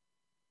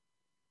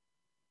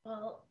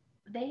 Well,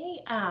 they're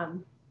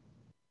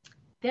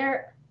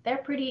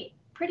pretty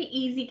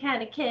easy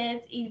kind of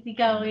kids,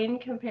 easygoing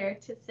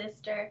compared to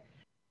sister.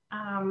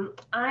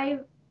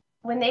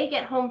 When they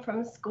get home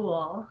from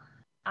school,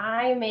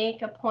 I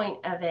make a point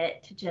of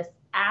it to just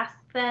ask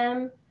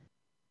them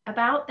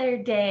about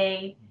their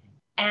day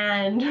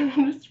and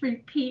just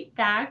repeat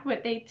back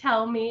what they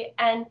tell me.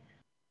 And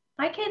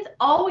my kids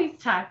always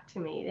talk to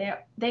me.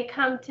 They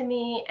come to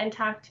me and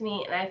talk to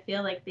me, and I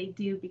feel like they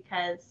do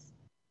because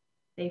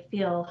they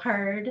feel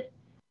heard.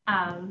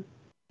 And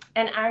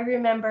I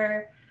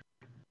remember,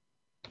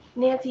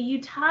 Nancy,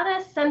 you taught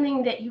us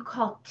something that you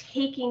call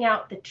taking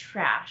out the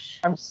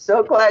trash. I'm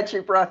so glad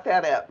you brought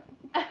that up.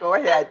 Go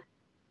ahead.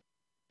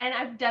 And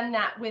I've done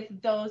that with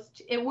those.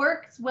 It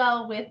works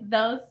well with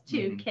those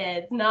two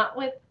kids, not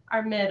with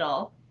our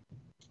middle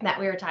that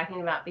we were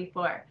talking about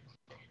before.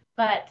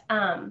 But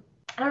I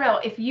don't know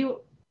if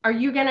are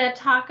you going to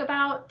talk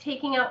about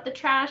taking out the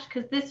trash?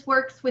 Because this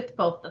works with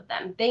both of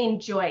them. They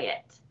enjoy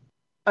it.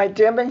 I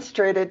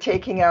demonstrated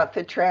taking out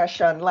the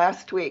trash on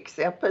last week's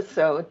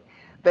episode,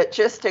 but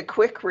just a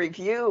quick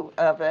review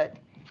of it.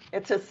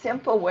 It's a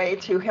simple way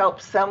to help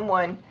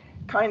someone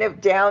kind of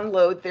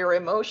download their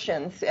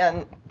emotions.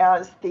 And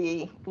as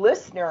the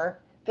listener,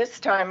 this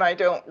time I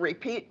don't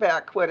repeat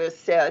back what is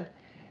said,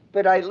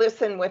 but I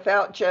listen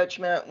without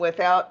judgment,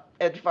 without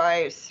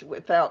advice,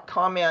 without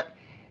comment,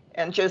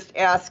 and just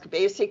ask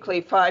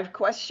basically 5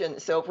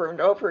 questions over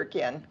and over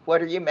again.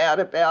 What are you mad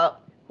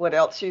about? What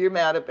else are you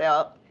mad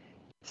about?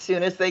 As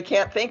soon as they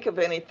can't think of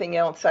anything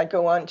else, I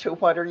go on to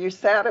what are you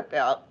sad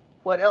about?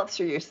 What else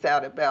are you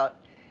sad about?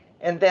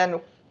 And then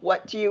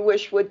what do you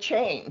wish would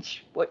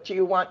change? What do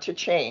you want to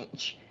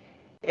change?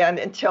 And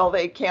until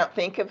they can't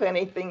think of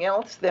anything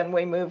else, then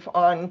we move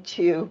on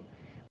to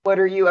what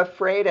are you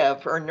afraid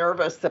of or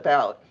nervous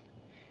about?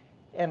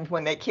 And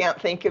when they can't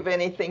think of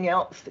anything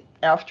else,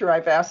 after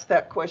I've asked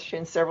that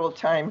question several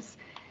times,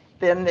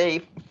 then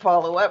they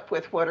follow up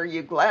with what are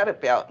you glad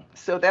about?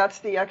 So that's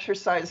the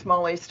exercise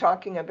Molly's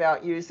talking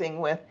about using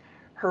with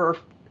her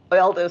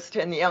eldest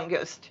and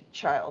youngest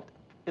child.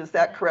 Is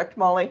that correct,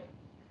 Molly?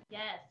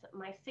 Yes,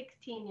 my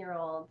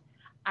 16-year-old,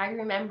 I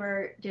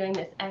remember doing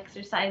this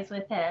exercise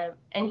with him,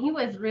 and he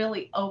was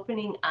really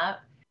opening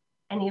up,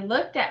 and he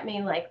looked at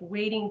me like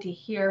waiting to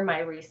hear my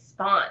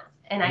response,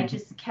 and I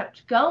just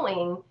kept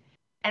going,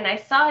 and I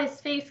saw his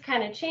face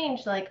kind of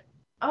change, like,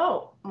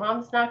 oh,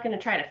 mom's not going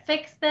to try to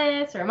fix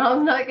this, or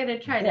mom's not going to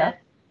try to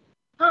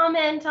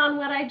comment on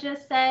what I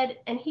just said,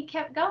 and he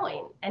kept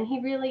going, and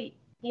he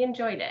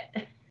enjoyed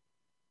it.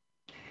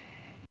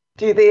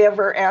 Do they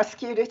ever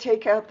ask you to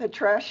take out the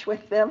trash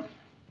with them?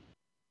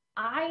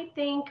 I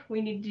think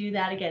we need to do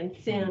that again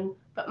soon,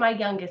 but my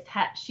youngest,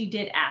 she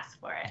did ask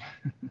for it.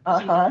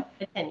 Uh-huh.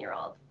 She's a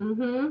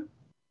 10-year-old.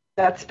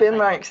 That's been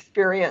my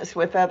experience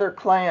with other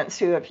clients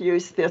who have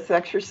used this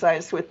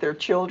exercise with their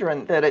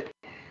children, that it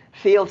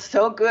feels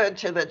so good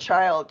to the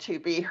child to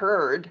be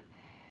heard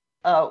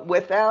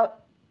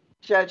without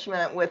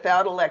judgment,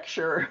 without a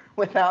lecture,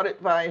 without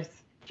advice,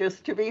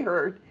 just to be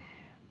heard,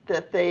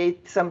 that they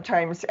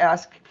sometimes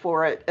ask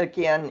for it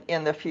again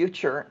in the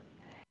future.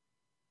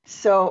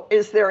 So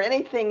is there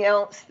anything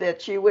else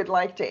that you would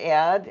like to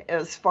add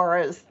as far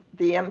as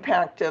the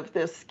impact of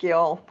this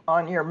skill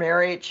on your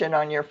marriage and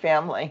on your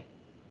family?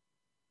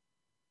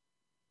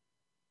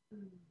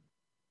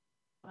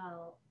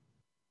 Well,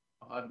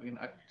 I mean,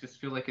 I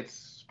just feel like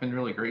it's been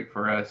really great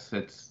for us.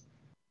 It's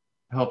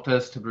helped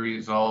us to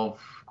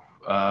resolve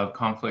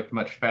conflict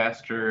much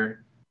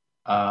faster,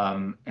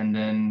 and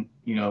then,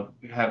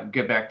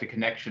 get back to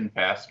connection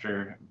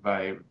faster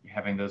by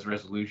having those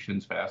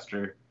resolutions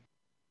faster.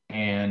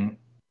 And,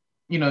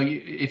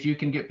 if you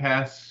can get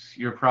past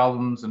your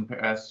problems and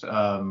past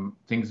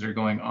things that are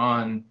going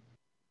on,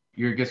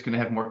 you're just going to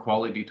have more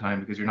quality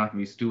time because you're not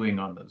going to be stewing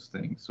on those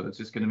things. So it's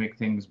just going to make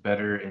things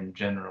better in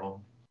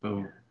general.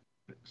 So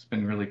it's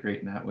been really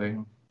great in that way.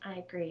 I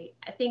agree.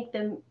 I think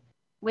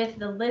with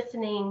the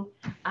listening,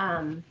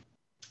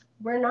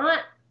 we're not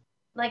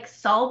like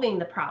solving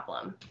the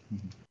problem,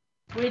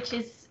 which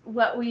is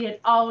what we had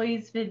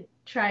always been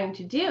trying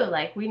to do.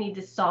 Like, we need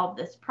to solve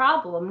this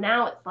problem.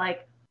 Now it's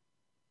like,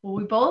 well,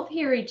 we both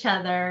hear each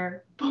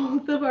other.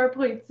 Both of our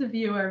points of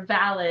view are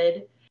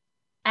valid.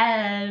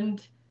 And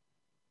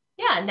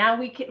yeah, now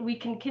we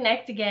can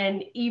connect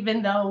again,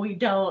 even though we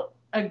don't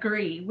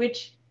agree,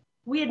 which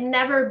we had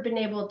never been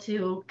able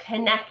to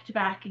connect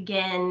back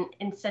again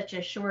in such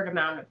a short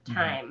amount of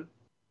time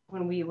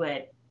when we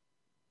would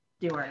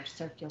do our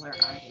circular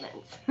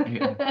arguments.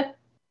 Yeah.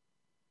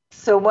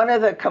 So one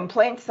of the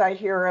complaints I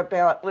hear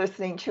about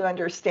listening to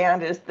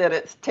understand is that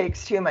it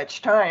takes too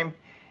much time.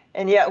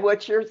 And yet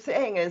what you're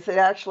saying is it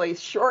actually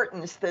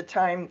shortens the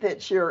time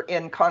that you're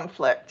in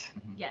conflict.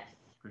 Yes.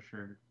 For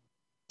sure.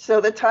 So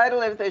the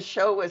title of this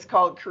show was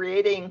called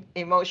Creating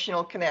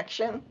Emotional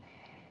Connection.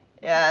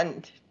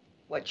 And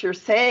what you're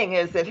saying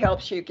is it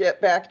helps you get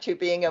back to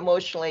being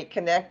emotionally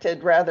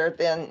connected rather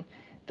than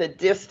the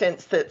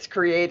distance that's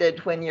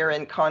created when you're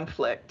in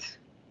conflict.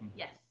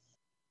 Yes.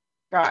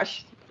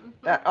 Gosh,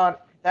 that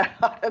ought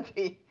to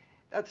be,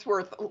 that's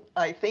worth,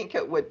 I think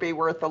it would be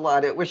worth a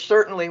lot. It was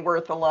certainly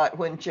worth a lot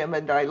when Jim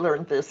and I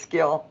learned this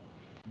skill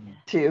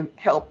to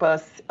help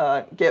us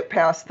get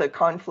past the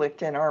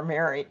conflict in our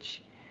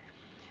marriage.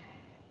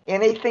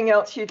 Anything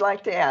else you'd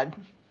like to add?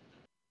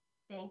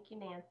 Thank you,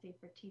 Nancy,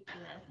 for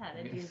teaching us how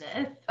to do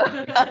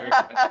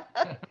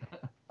this.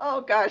 Oh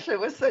gosh, it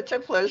was such a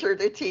pleasure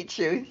to teach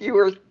you. You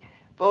were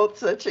both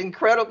such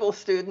incredible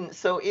students,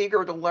 so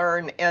eager to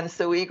learn and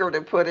so eager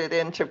to put it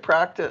into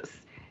practice.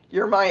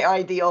 You're my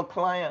ideal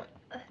client.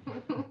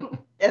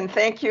 And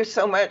thank you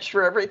so much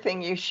for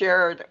everything you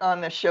shared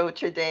on the show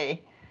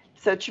today.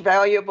 Such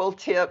valuable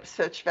tips,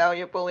 such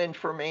valuable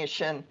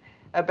information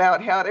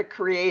about how to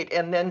create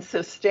and then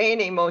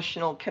sustain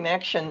emotional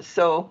connections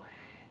so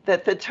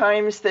that the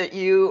times that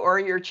you or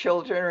your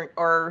children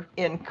are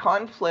in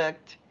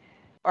conflict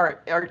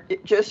are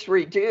just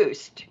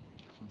reduced.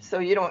 So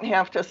you don't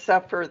have to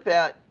suffer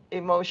that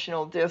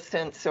emotional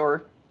distance,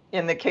 or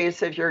in the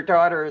case of your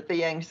daughter,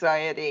 the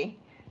anxiety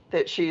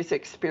that she's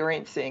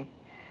experiencing.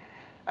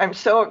 I'm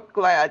so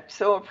glad,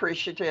 so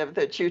appreciative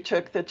that you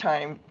took the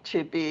time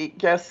to be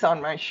guests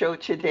on my show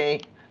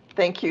today.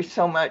 Thank you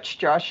so much,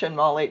 Josh and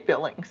Molly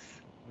Billings.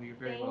 Well, you're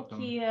very welcome.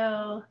 Thank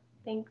you.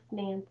 Thanks,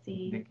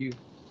 Nancy. Thank you.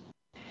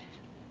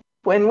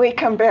 When we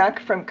come back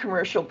from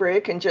commercial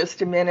break in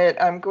just a minute,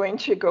 I'm going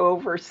to go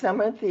over some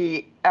of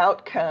the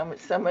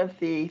outcomes, some of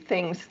the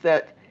things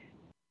that,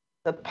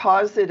 the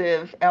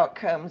positive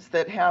outcomes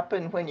that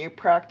happen when you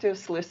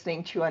practice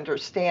listening to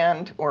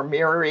understand, or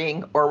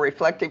mirroring, or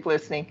reflective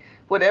listening,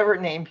 whatever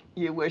name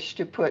you wish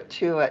to put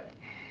to it.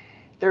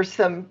 There's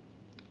some,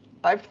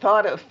 I've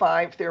thought of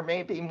 5, there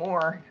may be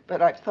more,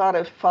 but I've thought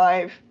of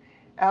 5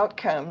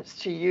 outcomes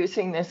to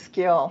using this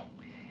skill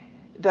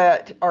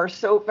that are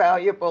so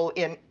valuable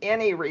in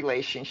any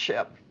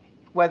relationship,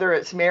 whether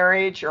it's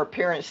marriage or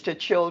parents to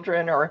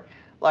children, or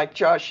like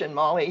Josh and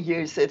Molly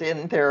use it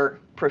in their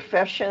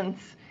professions.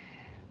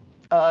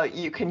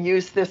 You can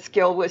use this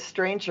skill with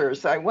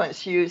strangers. I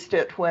once used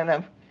it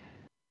when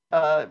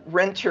a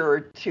renter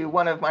to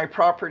one of my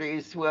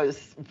properties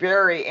was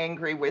very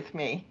angry with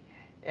me,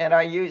 and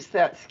I used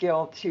that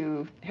skill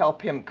to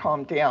help him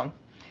calm down.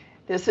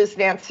 This is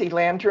Nancy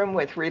Landrum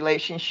with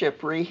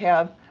Relationship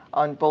Rehab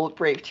on Bold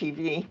Brave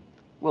TV.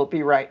 We'll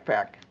be right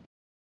back.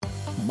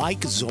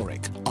 Mike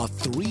Zorek, a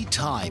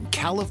 3-time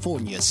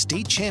California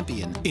state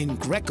champion in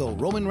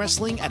Greco-Roman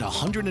wrestling at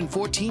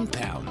 114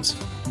 pounds.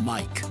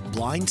 Mike,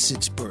 blind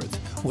since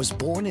birth, was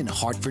born in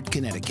Hartford,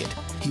 Connecticut.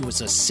 He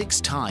was a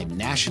 6-time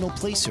national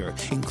placer,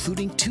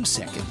 including 2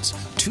 seconds,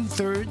 2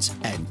 thirds,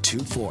 and 2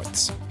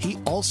 fourths. He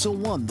also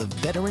won the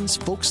Veterans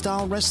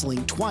Folk-Style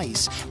Wrestling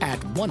twice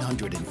at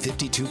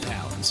 152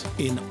 pounds.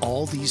 In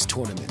all these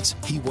tournaments,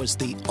 he was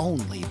the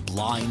only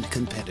blind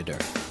competitor.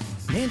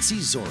 Nancy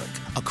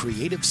Zorek, a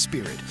creative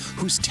spirit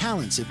whose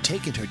talents have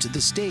taken her to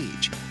the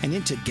stage and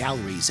into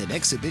galleries and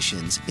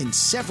exhibitions in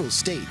several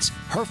states.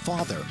 Her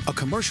father, a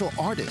commercial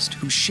artist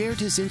who shared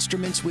his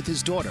instruments with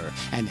his daughter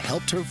and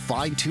helped her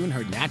fine-tune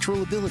her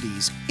natural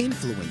abilities,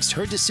 influenced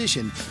her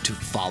decision to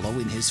follow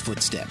in his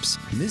footsteps.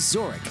 Ms.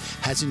 Zorek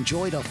has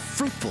enjoyed a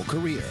fruitful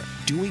career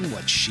doing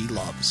what she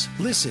loves.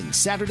 Listen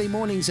Saturday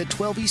mornings at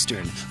 12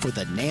 Eastern for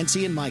the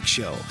Nancy and Mike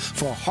Show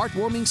for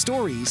heartwarming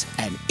stories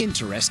and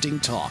interesting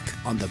talk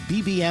on the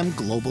BBM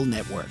Global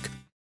Network.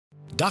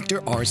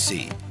 Dr.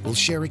 RC will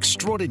share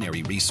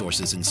extraordinary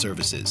resources and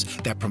services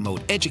that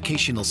promote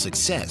educational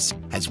success,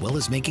 as well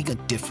as making a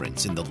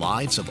difference in the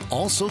lives of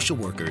all social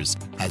workers,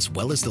 as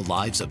well as the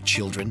lives of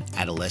children,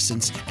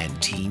 adolescents,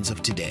 and teens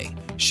of today.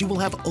 She will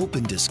have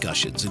open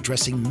discussions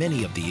addressing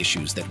many of the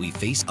issues that we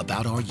face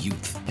about our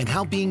youth and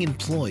how being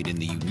employed in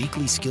the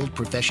uniquely skilled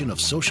profession of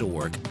social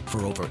work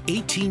for over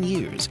 18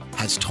 years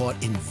has taught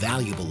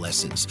invaluable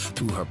lessons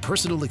through her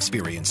personal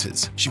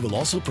experiences. She will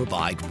also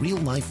provide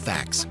real-life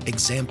facts,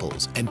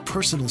 examples, and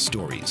personal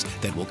stories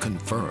that will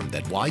confirm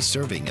that why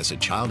serving as a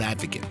child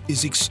advocate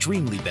is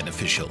extremely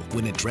beneficial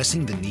when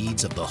addressing the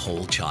needs of the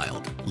whole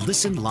child.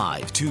 Listen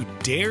live to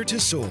Dare to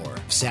Soar,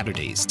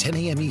 Saturdays, 10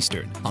 a.m.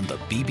 Eastern on the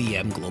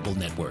BBM Global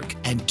Network,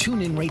 and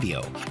tune in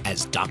radio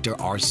as Dr.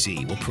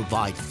 RC will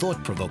provide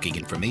thought-provoking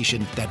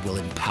information that will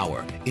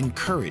empower,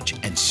 encourage,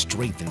 and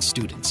strengthen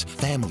students,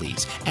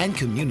 families, and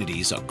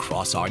communities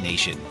across our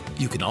nation.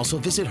 You can also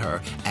visit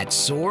her at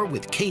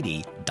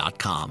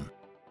soarwithkatie.com.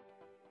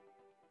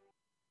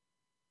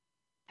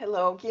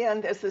 Hello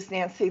again, this is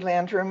Nancy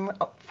Landrum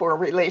for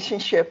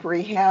Relationship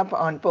Rehab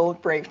on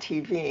Bold Brave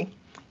TV.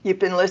 You've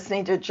been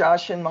listening to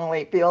Josh and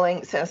Molly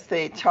Billings as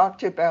they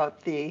talked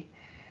about the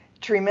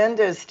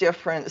tremendous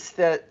difference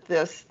that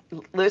this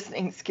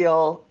listening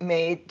skill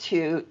made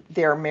to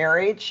their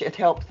marriage. It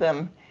helped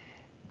them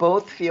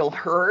both feel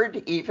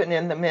heard, even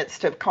in the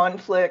midst of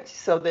conflict,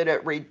 so that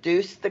it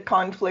reduced the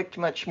conflict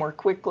much more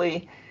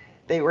quickly.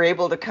 They were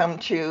able to come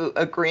to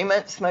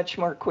agreements much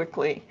more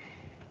quickly.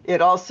 It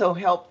also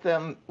helped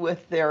them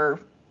with their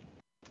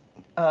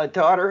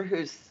daughter,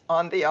 who's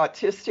on the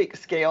autistic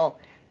scale.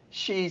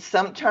 She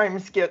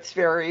sometimes gets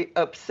very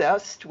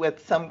obsessed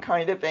with some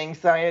kind of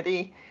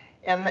anxiety.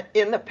 And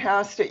in the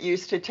past, it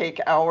used to take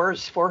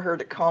hours for her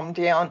to calm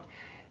down.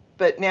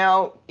 But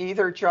now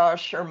either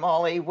Josh or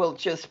Molly will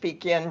just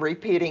begin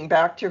repeating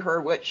back to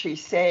her what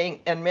she's saying.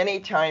 And many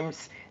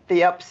times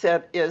the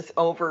upset is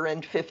over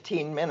in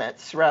 15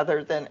 minutes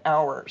rather than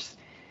hours.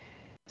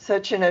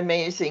 Such an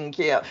amazing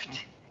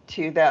gift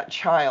to that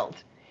child.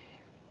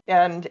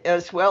 And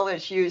as well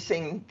as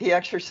using the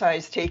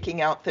exercise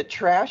taking out the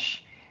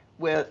trash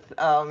with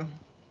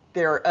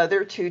their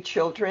other two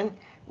children.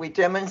 We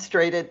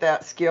demonstrated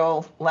that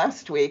skill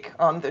last week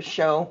on the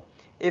show.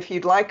 If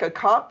you'd like a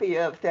copy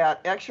of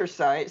that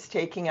exercise,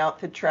 taking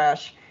out the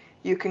trash,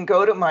 you can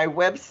go to my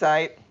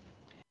website,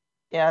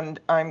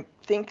 and I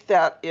think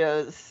that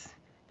is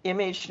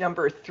image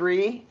number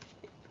 3.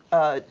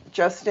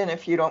 Justin,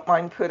 if you don't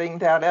mind putting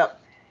that up.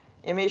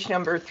 Image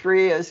number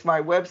 3 is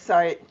my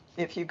website.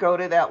 If you go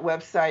to that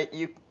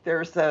website,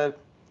 there's a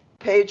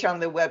page on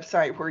the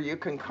website where you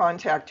can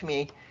contact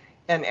me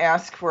and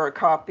ask for a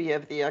copy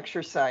of the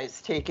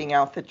exercise, taking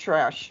out the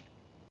trash.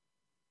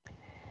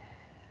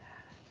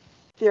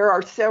 There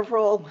are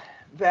several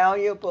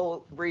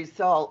valuable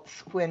results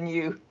when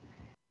you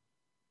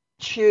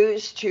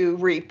choose to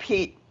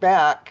repeat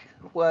back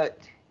what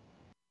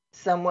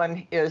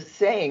someone is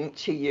saying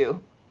to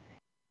you.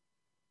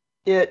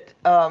 It's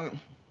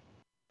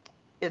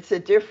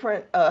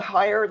a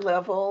higher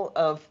level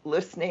of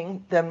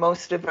listening than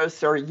most of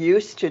us are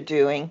used to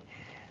doing.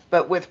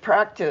 But with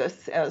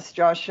practice, as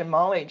Josh and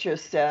Molly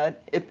just said,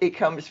 it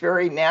becomes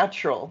very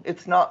natural.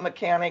 It's not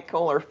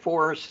mechanical or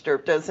forced or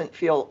doesn't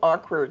feel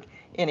awkward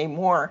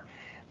anymore.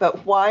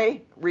 But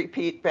why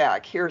repeat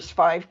back? Here's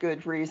 5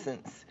 good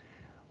reasons.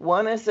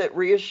 One is it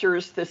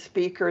reassures the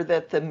speaker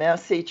that the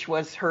message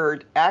was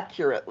heard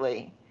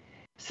accurately.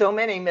 So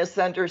many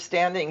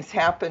misunderstandings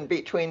happen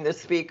between the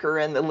speaker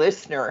and the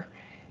listener.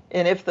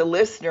 And if the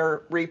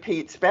listener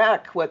repeats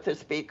back what the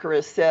speaker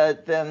has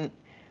said, then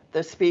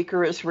the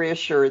speaker is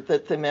reassured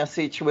that the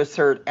message was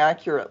heard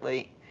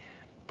accurately.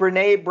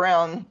 Brene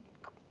Brown,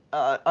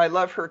 I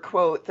love her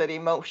quote that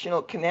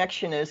emotional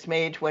connection is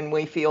made when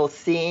we feel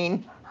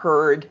seen,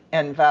 heard,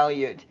 and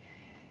valued.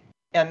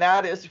 And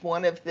that is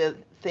one of the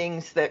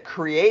things that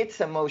creates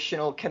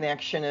emotional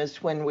connection,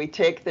 is when we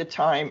take the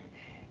time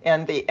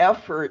and the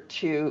effort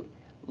to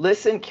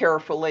listen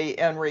carefully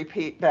and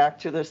repeat back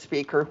to the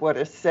speaker what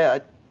is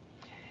said.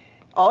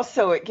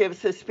 Also, it gives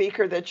the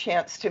speaker the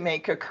chance to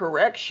make a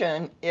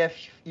correction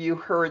if you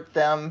heard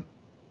them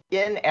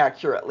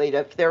inaccurately,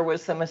 if there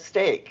was a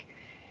mistake.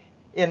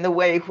 In the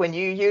way when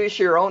you use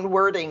your own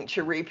wording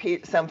to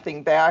repeat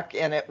something back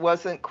and it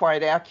wasn't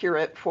quite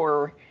accurate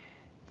for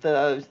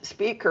the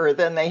speaker,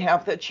 then they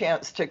have the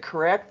chance to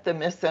correct the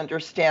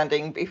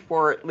misunderstanding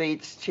before it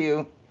leads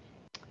to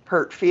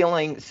hurt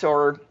feelings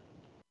or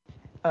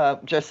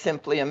just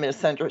simply a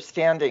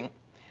misunderstanding.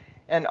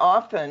 And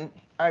often,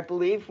 I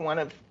believe one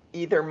of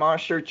either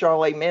Mosh or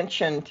Jolly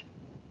mentioned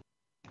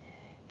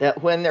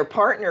that when their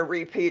partner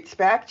repeats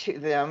back to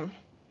them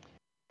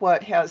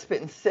what has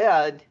been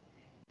said,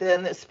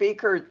 then the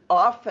speaker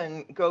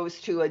often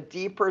goes to a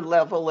deeper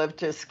level of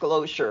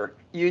disclosure,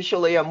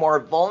 usually a more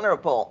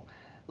vulnerable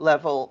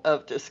level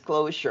of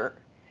disclosure.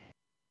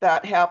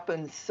 That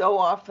happens so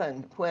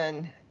often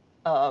when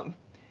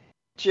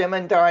Jim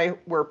and I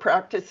were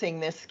practicing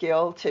this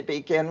skill to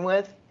begin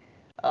with.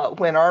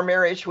 when our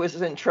marriage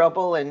was in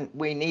trouble and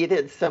we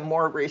needed some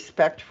more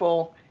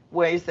respectful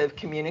ways of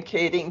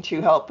communicating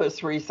to help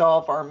us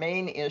resolve our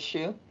main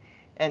issue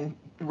and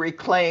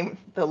reclaim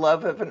the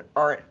love of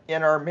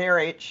in our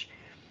marriage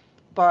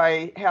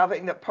by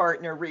having the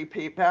partner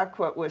repeat back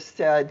what was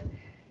said.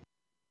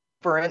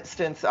 For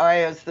instance, I,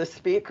 as the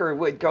speaker,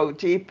 would go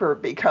deeper,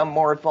 become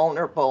more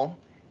vulnerable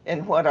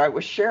in what I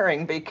was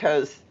sharing,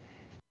 because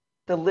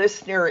the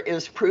listener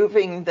is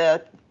proving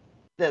that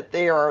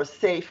they are a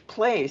safe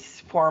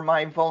place for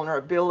my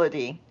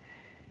vulnerability.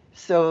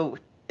 So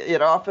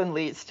it often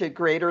leads to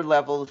greater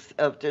levels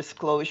of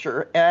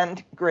disclosure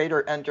and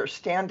greater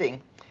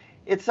understanding.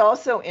 It's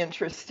also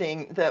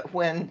interesting that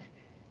when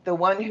the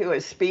one who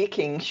is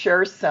speaking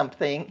shares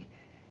something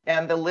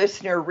and the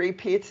listener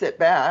repeats it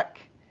back,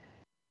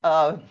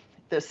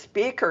 the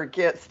speaker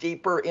gets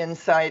deeper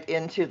insight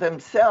into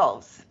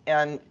themselves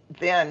and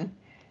then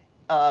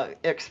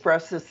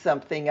expresses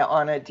something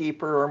on a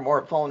deeper or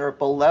more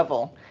vulnerable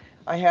level.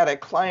 I had a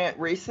client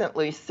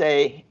recently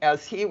say,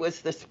 as he was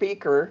the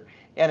speaker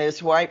and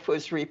his wife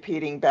was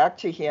repeating back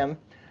to him,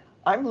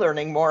 "I'm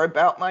learning more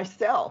about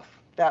myself."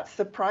 That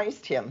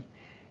surprised him.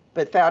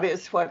 But that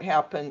is what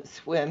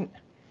happens when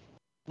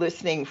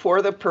listening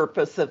for the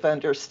purpose of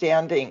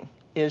understanding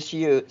is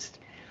used.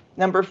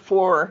 Number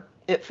 4,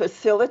 it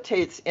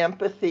facilitates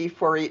empathy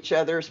for each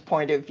other's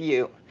point of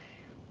view.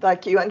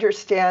 Like, you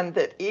understand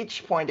that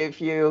each point of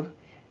view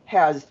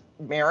has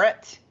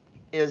merit,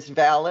 is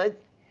valid.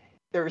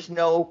 There's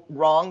no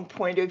wrong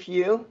point of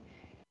view.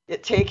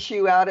 It takes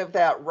you out of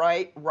that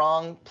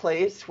right-wrong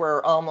place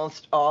where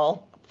almost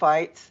all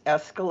fights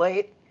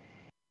escalate.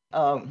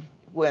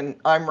 When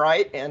I'm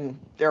right and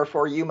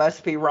therefore you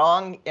must be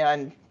wrong,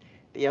 and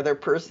the other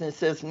person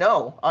says,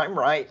 "No, I'm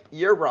right,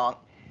 you're wrong."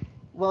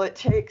 Well, it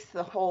takes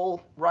the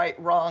whole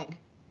right-wrong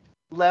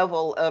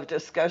level of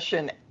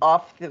discussion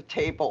off the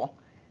table,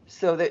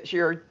 so that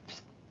you're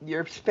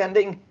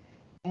spending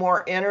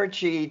more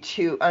energy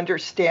to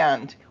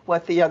understand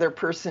what the other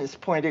person's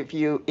point of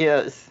view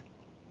is.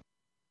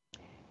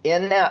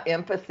 In that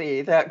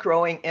empathy, that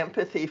growing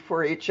empathy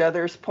for each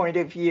other's point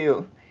of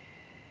view,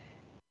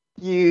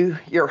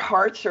 your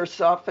hearts are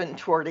softened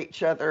toward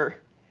each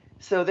other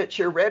so that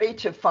you're ready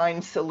to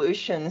find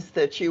solutions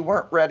that you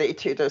weren't ready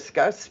to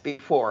discuss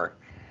before.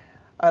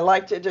 I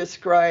like to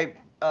describe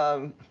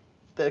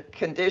the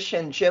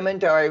condition Jim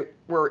and I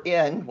were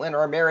in when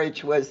our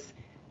marriage was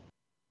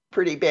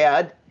pretty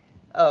bad.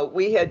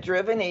 We had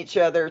driven each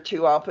other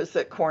to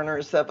opposite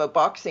corners of a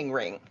boxing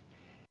ring.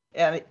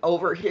 And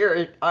over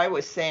here, I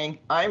was saying,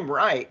 "I'm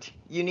right.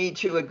 You need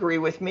to agree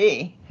with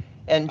me."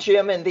 And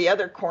Jim in the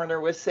other corner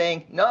was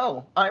saying,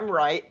 "No, I'm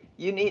right.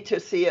 You need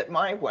to see it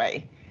my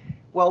way."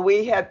 Well,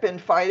 we had been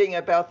fighting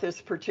about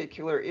this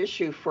particular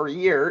issue for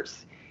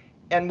years,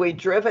 and we'd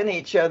driven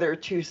each other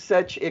to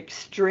such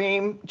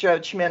extreme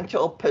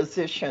judgmental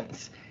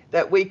positions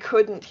that we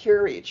couldn't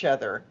hear each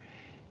other.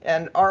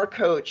 And our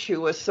coach, who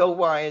was so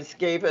wise,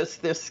 gave us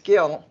this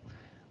skill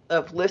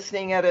of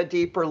listening at a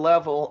deeper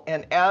level.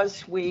 And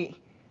as we,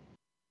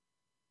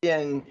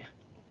 in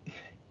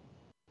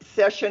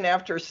session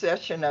after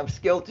session of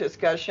skill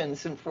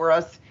discussions, and for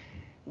us,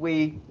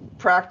 we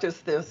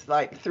practiced this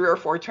like 3 or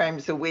 4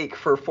 times a week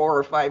for 4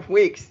 or 5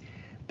 weeks.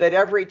 But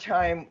every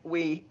time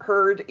we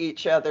heard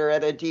each other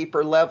at a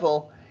deeper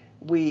level,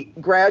 we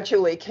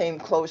gradually came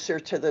closer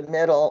to the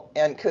middle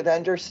and could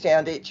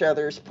understand each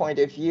other's point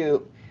of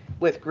view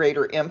with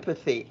greater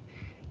empathy.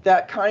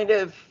 That kind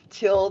of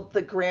tilled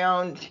the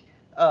ground,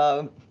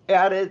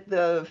 added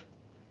the,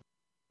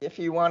 if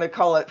you want to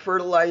call it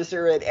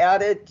fertilizer, it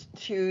added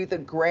to the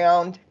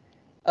ground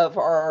of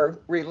our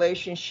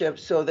relationship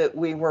so that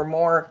we were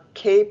more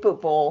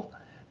capable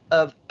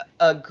of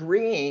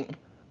agreeing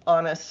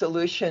on a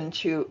solution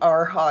to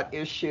our hot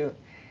issue.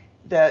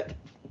 That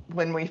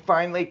when we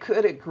finally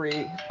could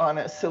agree on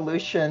a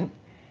solution,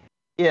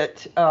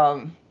 it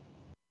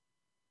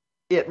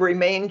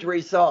remained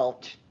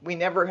resolved. We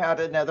never had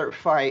another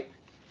fight.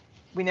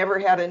 We never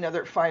had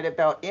another fight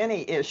about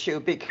any issue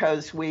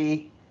because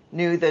we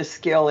knew this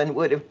skill and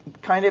would have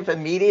kind of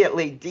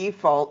immediately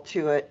default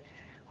to it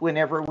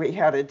whenever we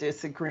had a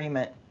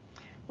disagreement.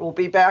 We'll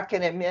be back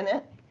in a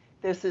minute.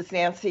 This is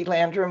Nancy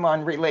Landrum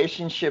on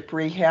Relationship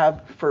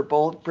Rehab for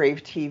Bold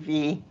Brave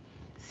TV.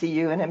 See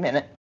you in a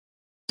minute.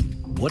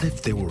 What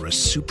if there were a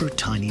super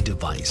tiny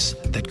device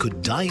that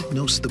could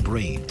diagnose the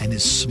brain and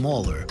is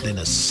smaller than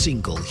a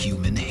single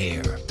human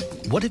hair?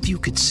 What if you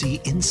could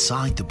see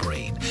inside the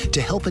brain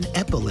to help an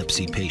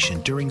epilepsy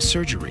patient during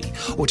surgery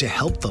or to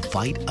help the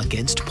fight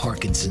against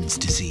Parkinson's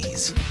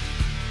disease?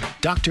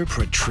 Dr.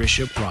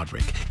 Patricia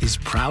Broderick is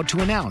proud to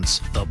announce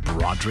the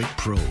Broderick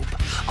Probe,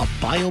 a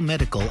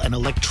biomedical and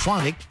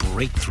electronic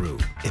breakthrough.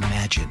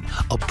 Imagine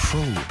a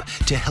probe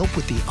to help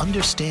with the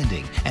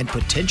understanding and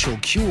potential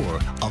cure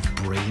of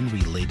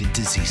brain-related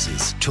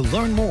diseases. To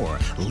learn more,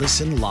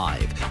 listen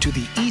live to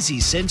the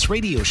Easy Sense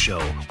radio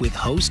show with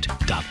host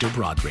Dr.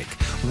 Broderick,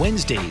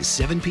 Wednesdays,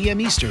 7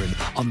 p.m. Eastern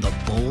on the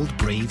Bold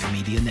Brave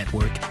Media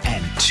Network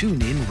and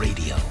TuneIn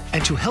Radio.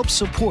 And to help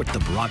support the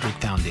Broderick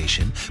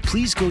Foundation,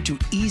 please go to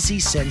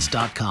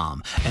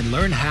EasySense.com and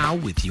learn how,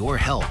 with your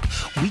help,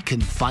 we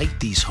can fight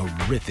these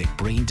horrific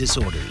brain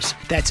disorders.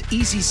 That's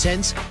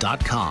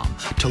EasySense.com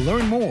to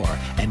learn more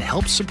and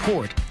help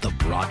support the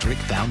Broderick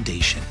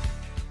Foundation.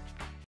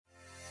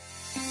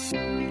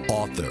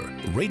 Author,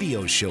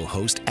 radio show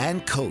host,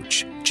 and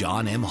coach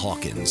John M.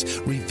 Hawkins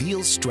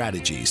reveals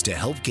strategies to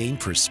help gain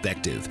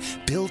perspective,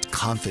 build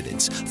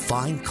confidence,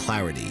 find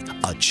clarity,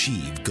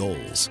 achieve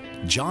goals.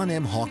 John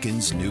M.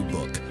 Hawkins' new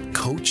book,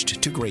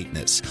 Coached to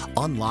Greatness,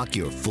 Unlock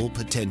Your Full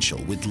Potential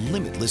with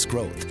Limitless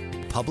Growth,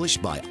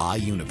 published by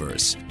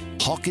iUniverse.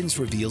 Hawkins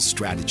reveals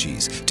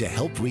strategies to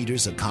help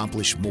readers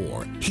accomplish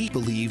more. He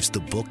believes the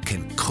book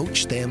can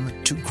coach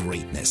them to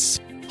greatness.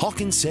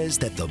 Hawkins says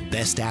that the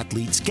best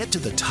athletes get to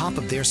the top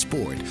of their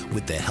sport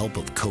with the help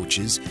of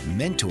coaches,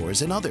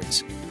 mentors, and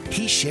others.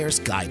 He shares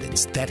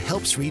guidance that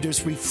helps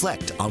readers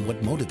reflect on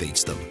what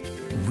motivates them,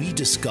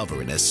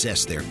 rediscover and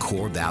assess their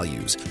core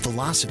values,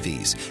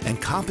 philosophies,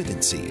 and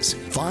competencies,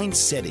 find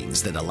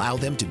settings that allow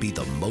them to be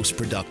the most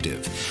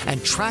productive,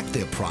 and track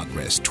their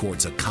progress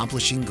towards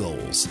accomplishing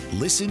goals.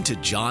 Listen to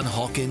John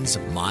Hawkins'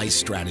 My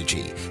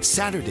Strategy,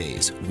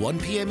 Saturdays, 1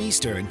 p.m.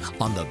 Eastern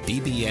on the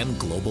BBM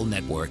Global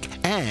Network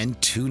and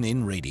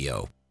TuneIn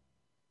Radio.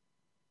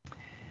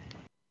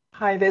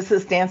 Hi, this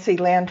is Nancy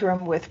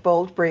Landrum with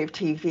Bold Brave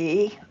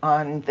TV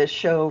on the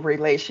show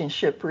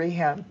Relationship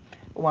Rehab.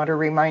 I want to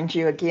remind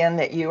you again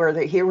that you are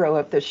the hero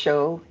of the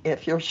show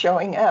if you're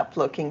showing up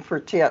looking for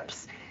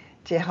tips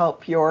to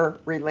help your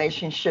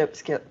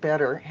relationships get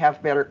better,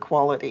 have better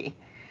quality.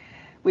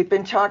 We've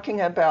been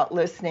talking about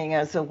listening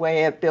as a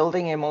way of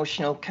building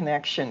emotional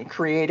connection,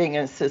 creating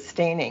and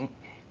sustaining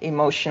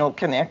emotional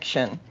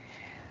connection.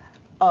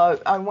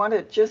 I want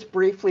to just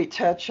briefly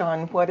touch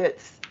on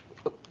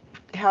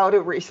how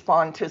to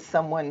respond to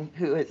someone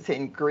who is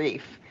in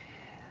grief.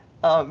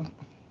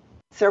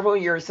 Several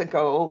years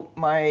ago,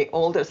 my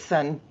oldest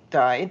son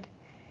died,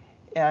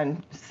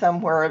 and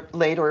somewhere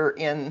later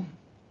in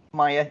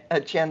my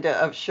agenda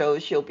of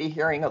shows, you'll be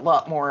hearing a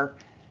lot more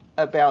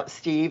about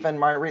Steve and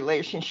my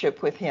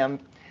relationship with him.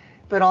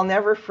 But I'll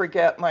never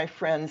forget my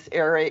friends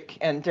Eric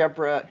and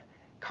Deborah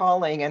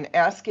calling and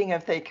asking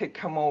if they could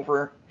come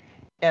over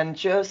and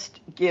just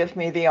give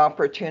me the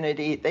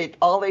opportunity.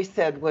 All they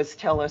said was,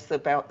 tell us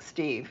about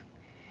Steve.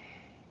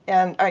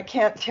 And I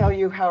can't tell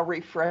you how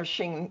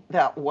refreshing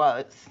that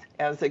was.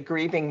 As a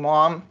grieving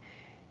mom,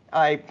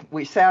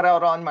 we sat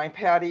out on my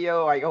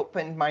patio. I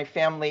opened my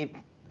family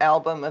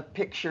album of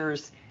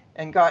pictures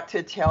and got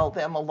to tell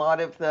them a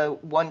lot of the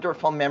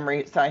wonderful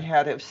memories I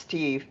had of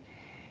Steve.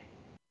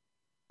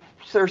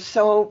 There's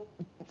so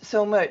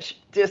much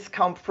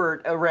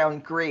discomfort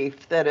around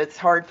grief that it's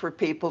hard for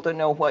people to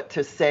know what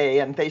to say,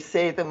 and they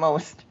say the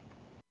most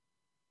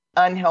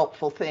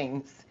unhelpful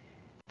things.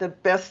 The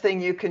best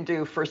thing you can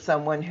do for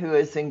someone who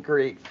is in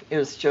grief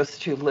is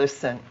just to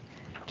listen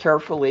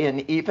carefully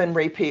and even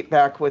repeat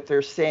back what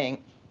they're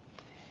saying.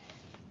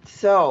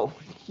 So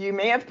you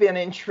may have been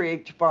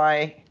intrigued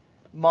by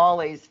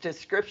Molly's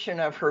description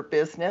of her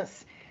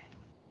business.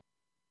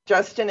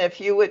 Justin,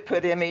 if you would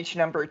put image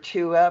number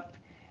 2 up.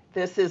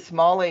 This is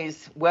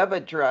Molly's web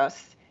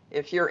address.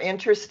 If you're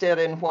interested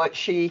in what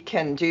she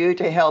can do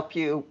to help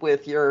you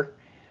with your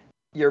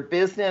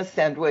business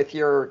and with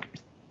your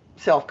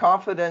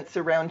self-confidence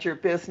around your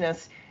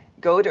business,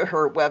 go to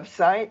her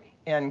website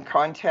and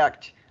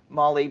contact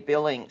Molly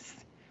Billings.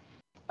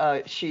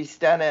 She's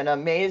done an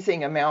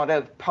amazing amount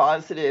of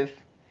positive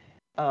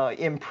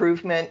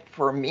improvement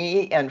for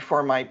me and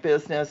for my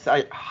business.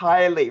 I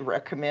highly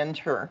recommend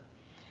her.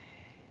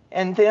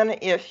 And then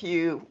if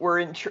you were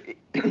intrigued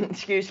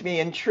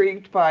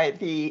by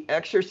the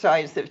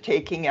exercise of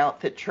taking out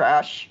the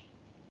trash,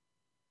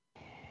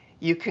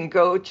 you can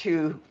go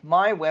to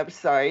my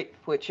website,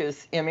 which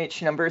is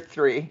image number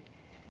 3,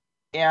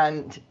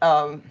 and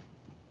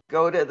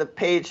go to the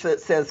page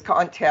that says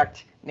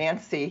Contact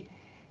Nancy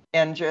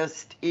and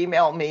just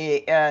email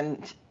me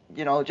and,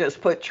 just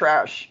put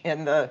trash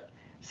in the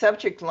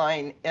subject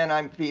line, and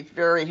I'd be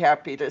very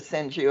happy to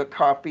send you a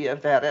copy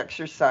of that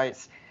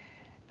exercise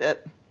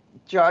that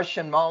Josh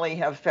and Molly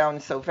have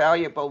found so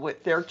valuable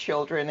with their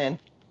children, and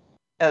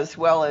as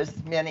well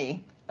as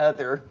many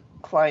other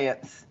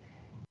clients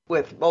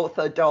with both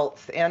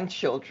adults and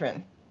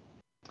children.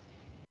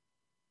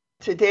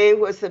 Today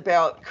was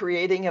about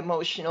creating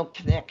emotional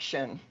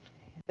connection,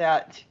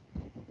 that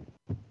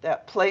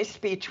place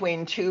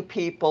between two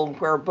people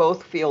where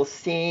both feel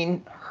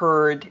seen,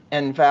 heard,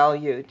 and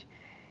valued.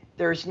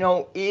 There's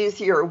no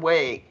easier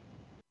way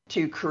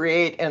to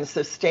create and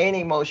sustain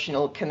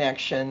emotional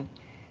connection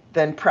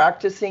than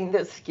practicing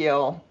the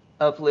skill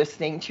of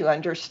listening to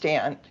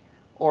understand,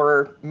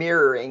 or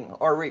mirroring,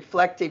 or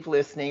reflective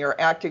listening, or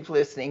active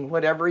listening,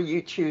 whatever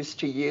you choose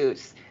to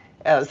use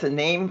as a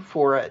name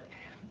for it.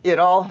 They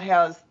all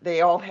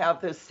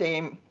have the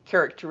same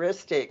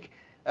characteristic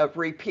of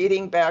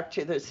repeating back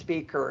to the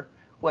speaker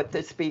what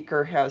the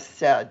speaker has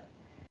said.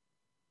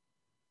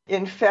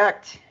 In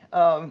fact,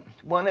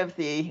 One of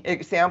the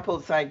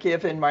examples I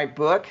give in my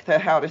book, the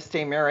How to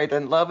Stay Married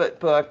and Love It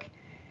book,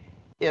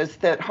 is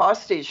that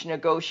hostage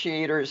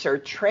negotiators are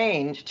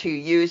trained to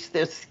use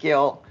this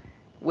skill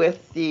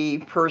with the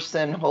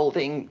person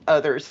holding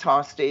others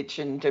hostage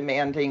and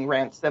demanding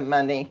ransom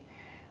money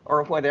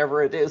or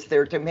whatever it is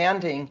they're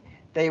demanding.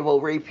 They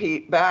will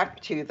repeat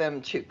back to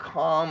them to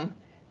calm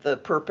the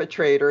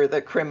perpetrator,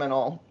 the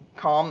criminal,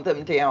 calm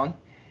them down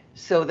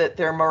so that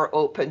they're more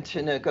open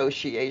to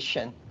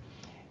negotiation.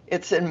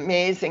 It's an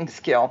amazing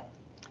skill.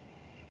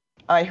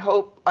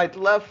 I'd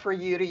love for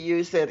you to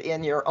use it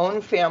in your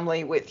own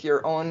family with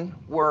your own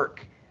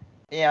work,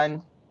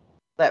 and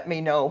let me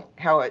know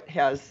how it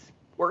has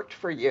worked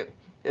for you.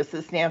 This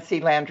is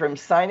Nancy Landrum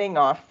signing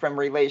off from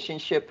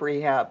Relationship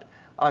Rehab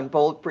on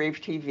Bold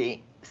Brave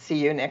TV. See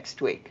you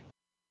next week.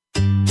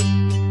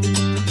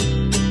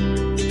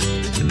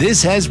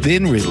 This has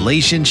been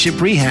Relationship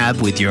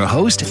Rehab with your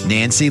host,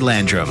 Nancy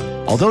Landrum.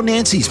 Although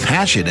Nancy's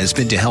passion has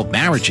been to help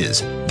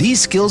marriages,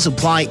 these skills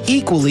apply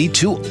equally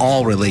to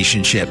all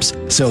relationships.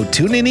 So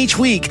tune in each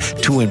week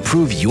to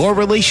improve your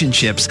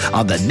relationships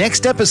on the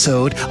next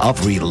episode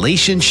of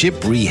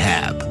Relationship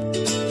Rehab.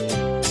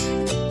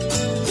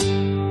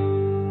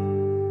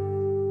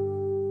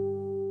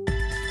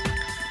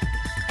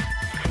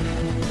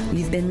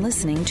 You've been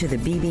listening to the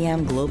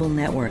BBM Global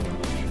Network.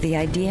 The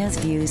ideas,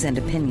 views, and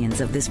opinions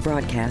of this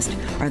broadcast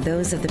are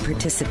those of the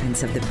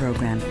participants of the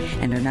program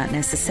and are not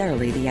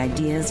necessarily the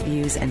ideas,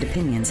 views, and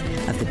opinions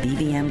of the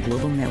BBM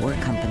Global Network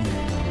Company.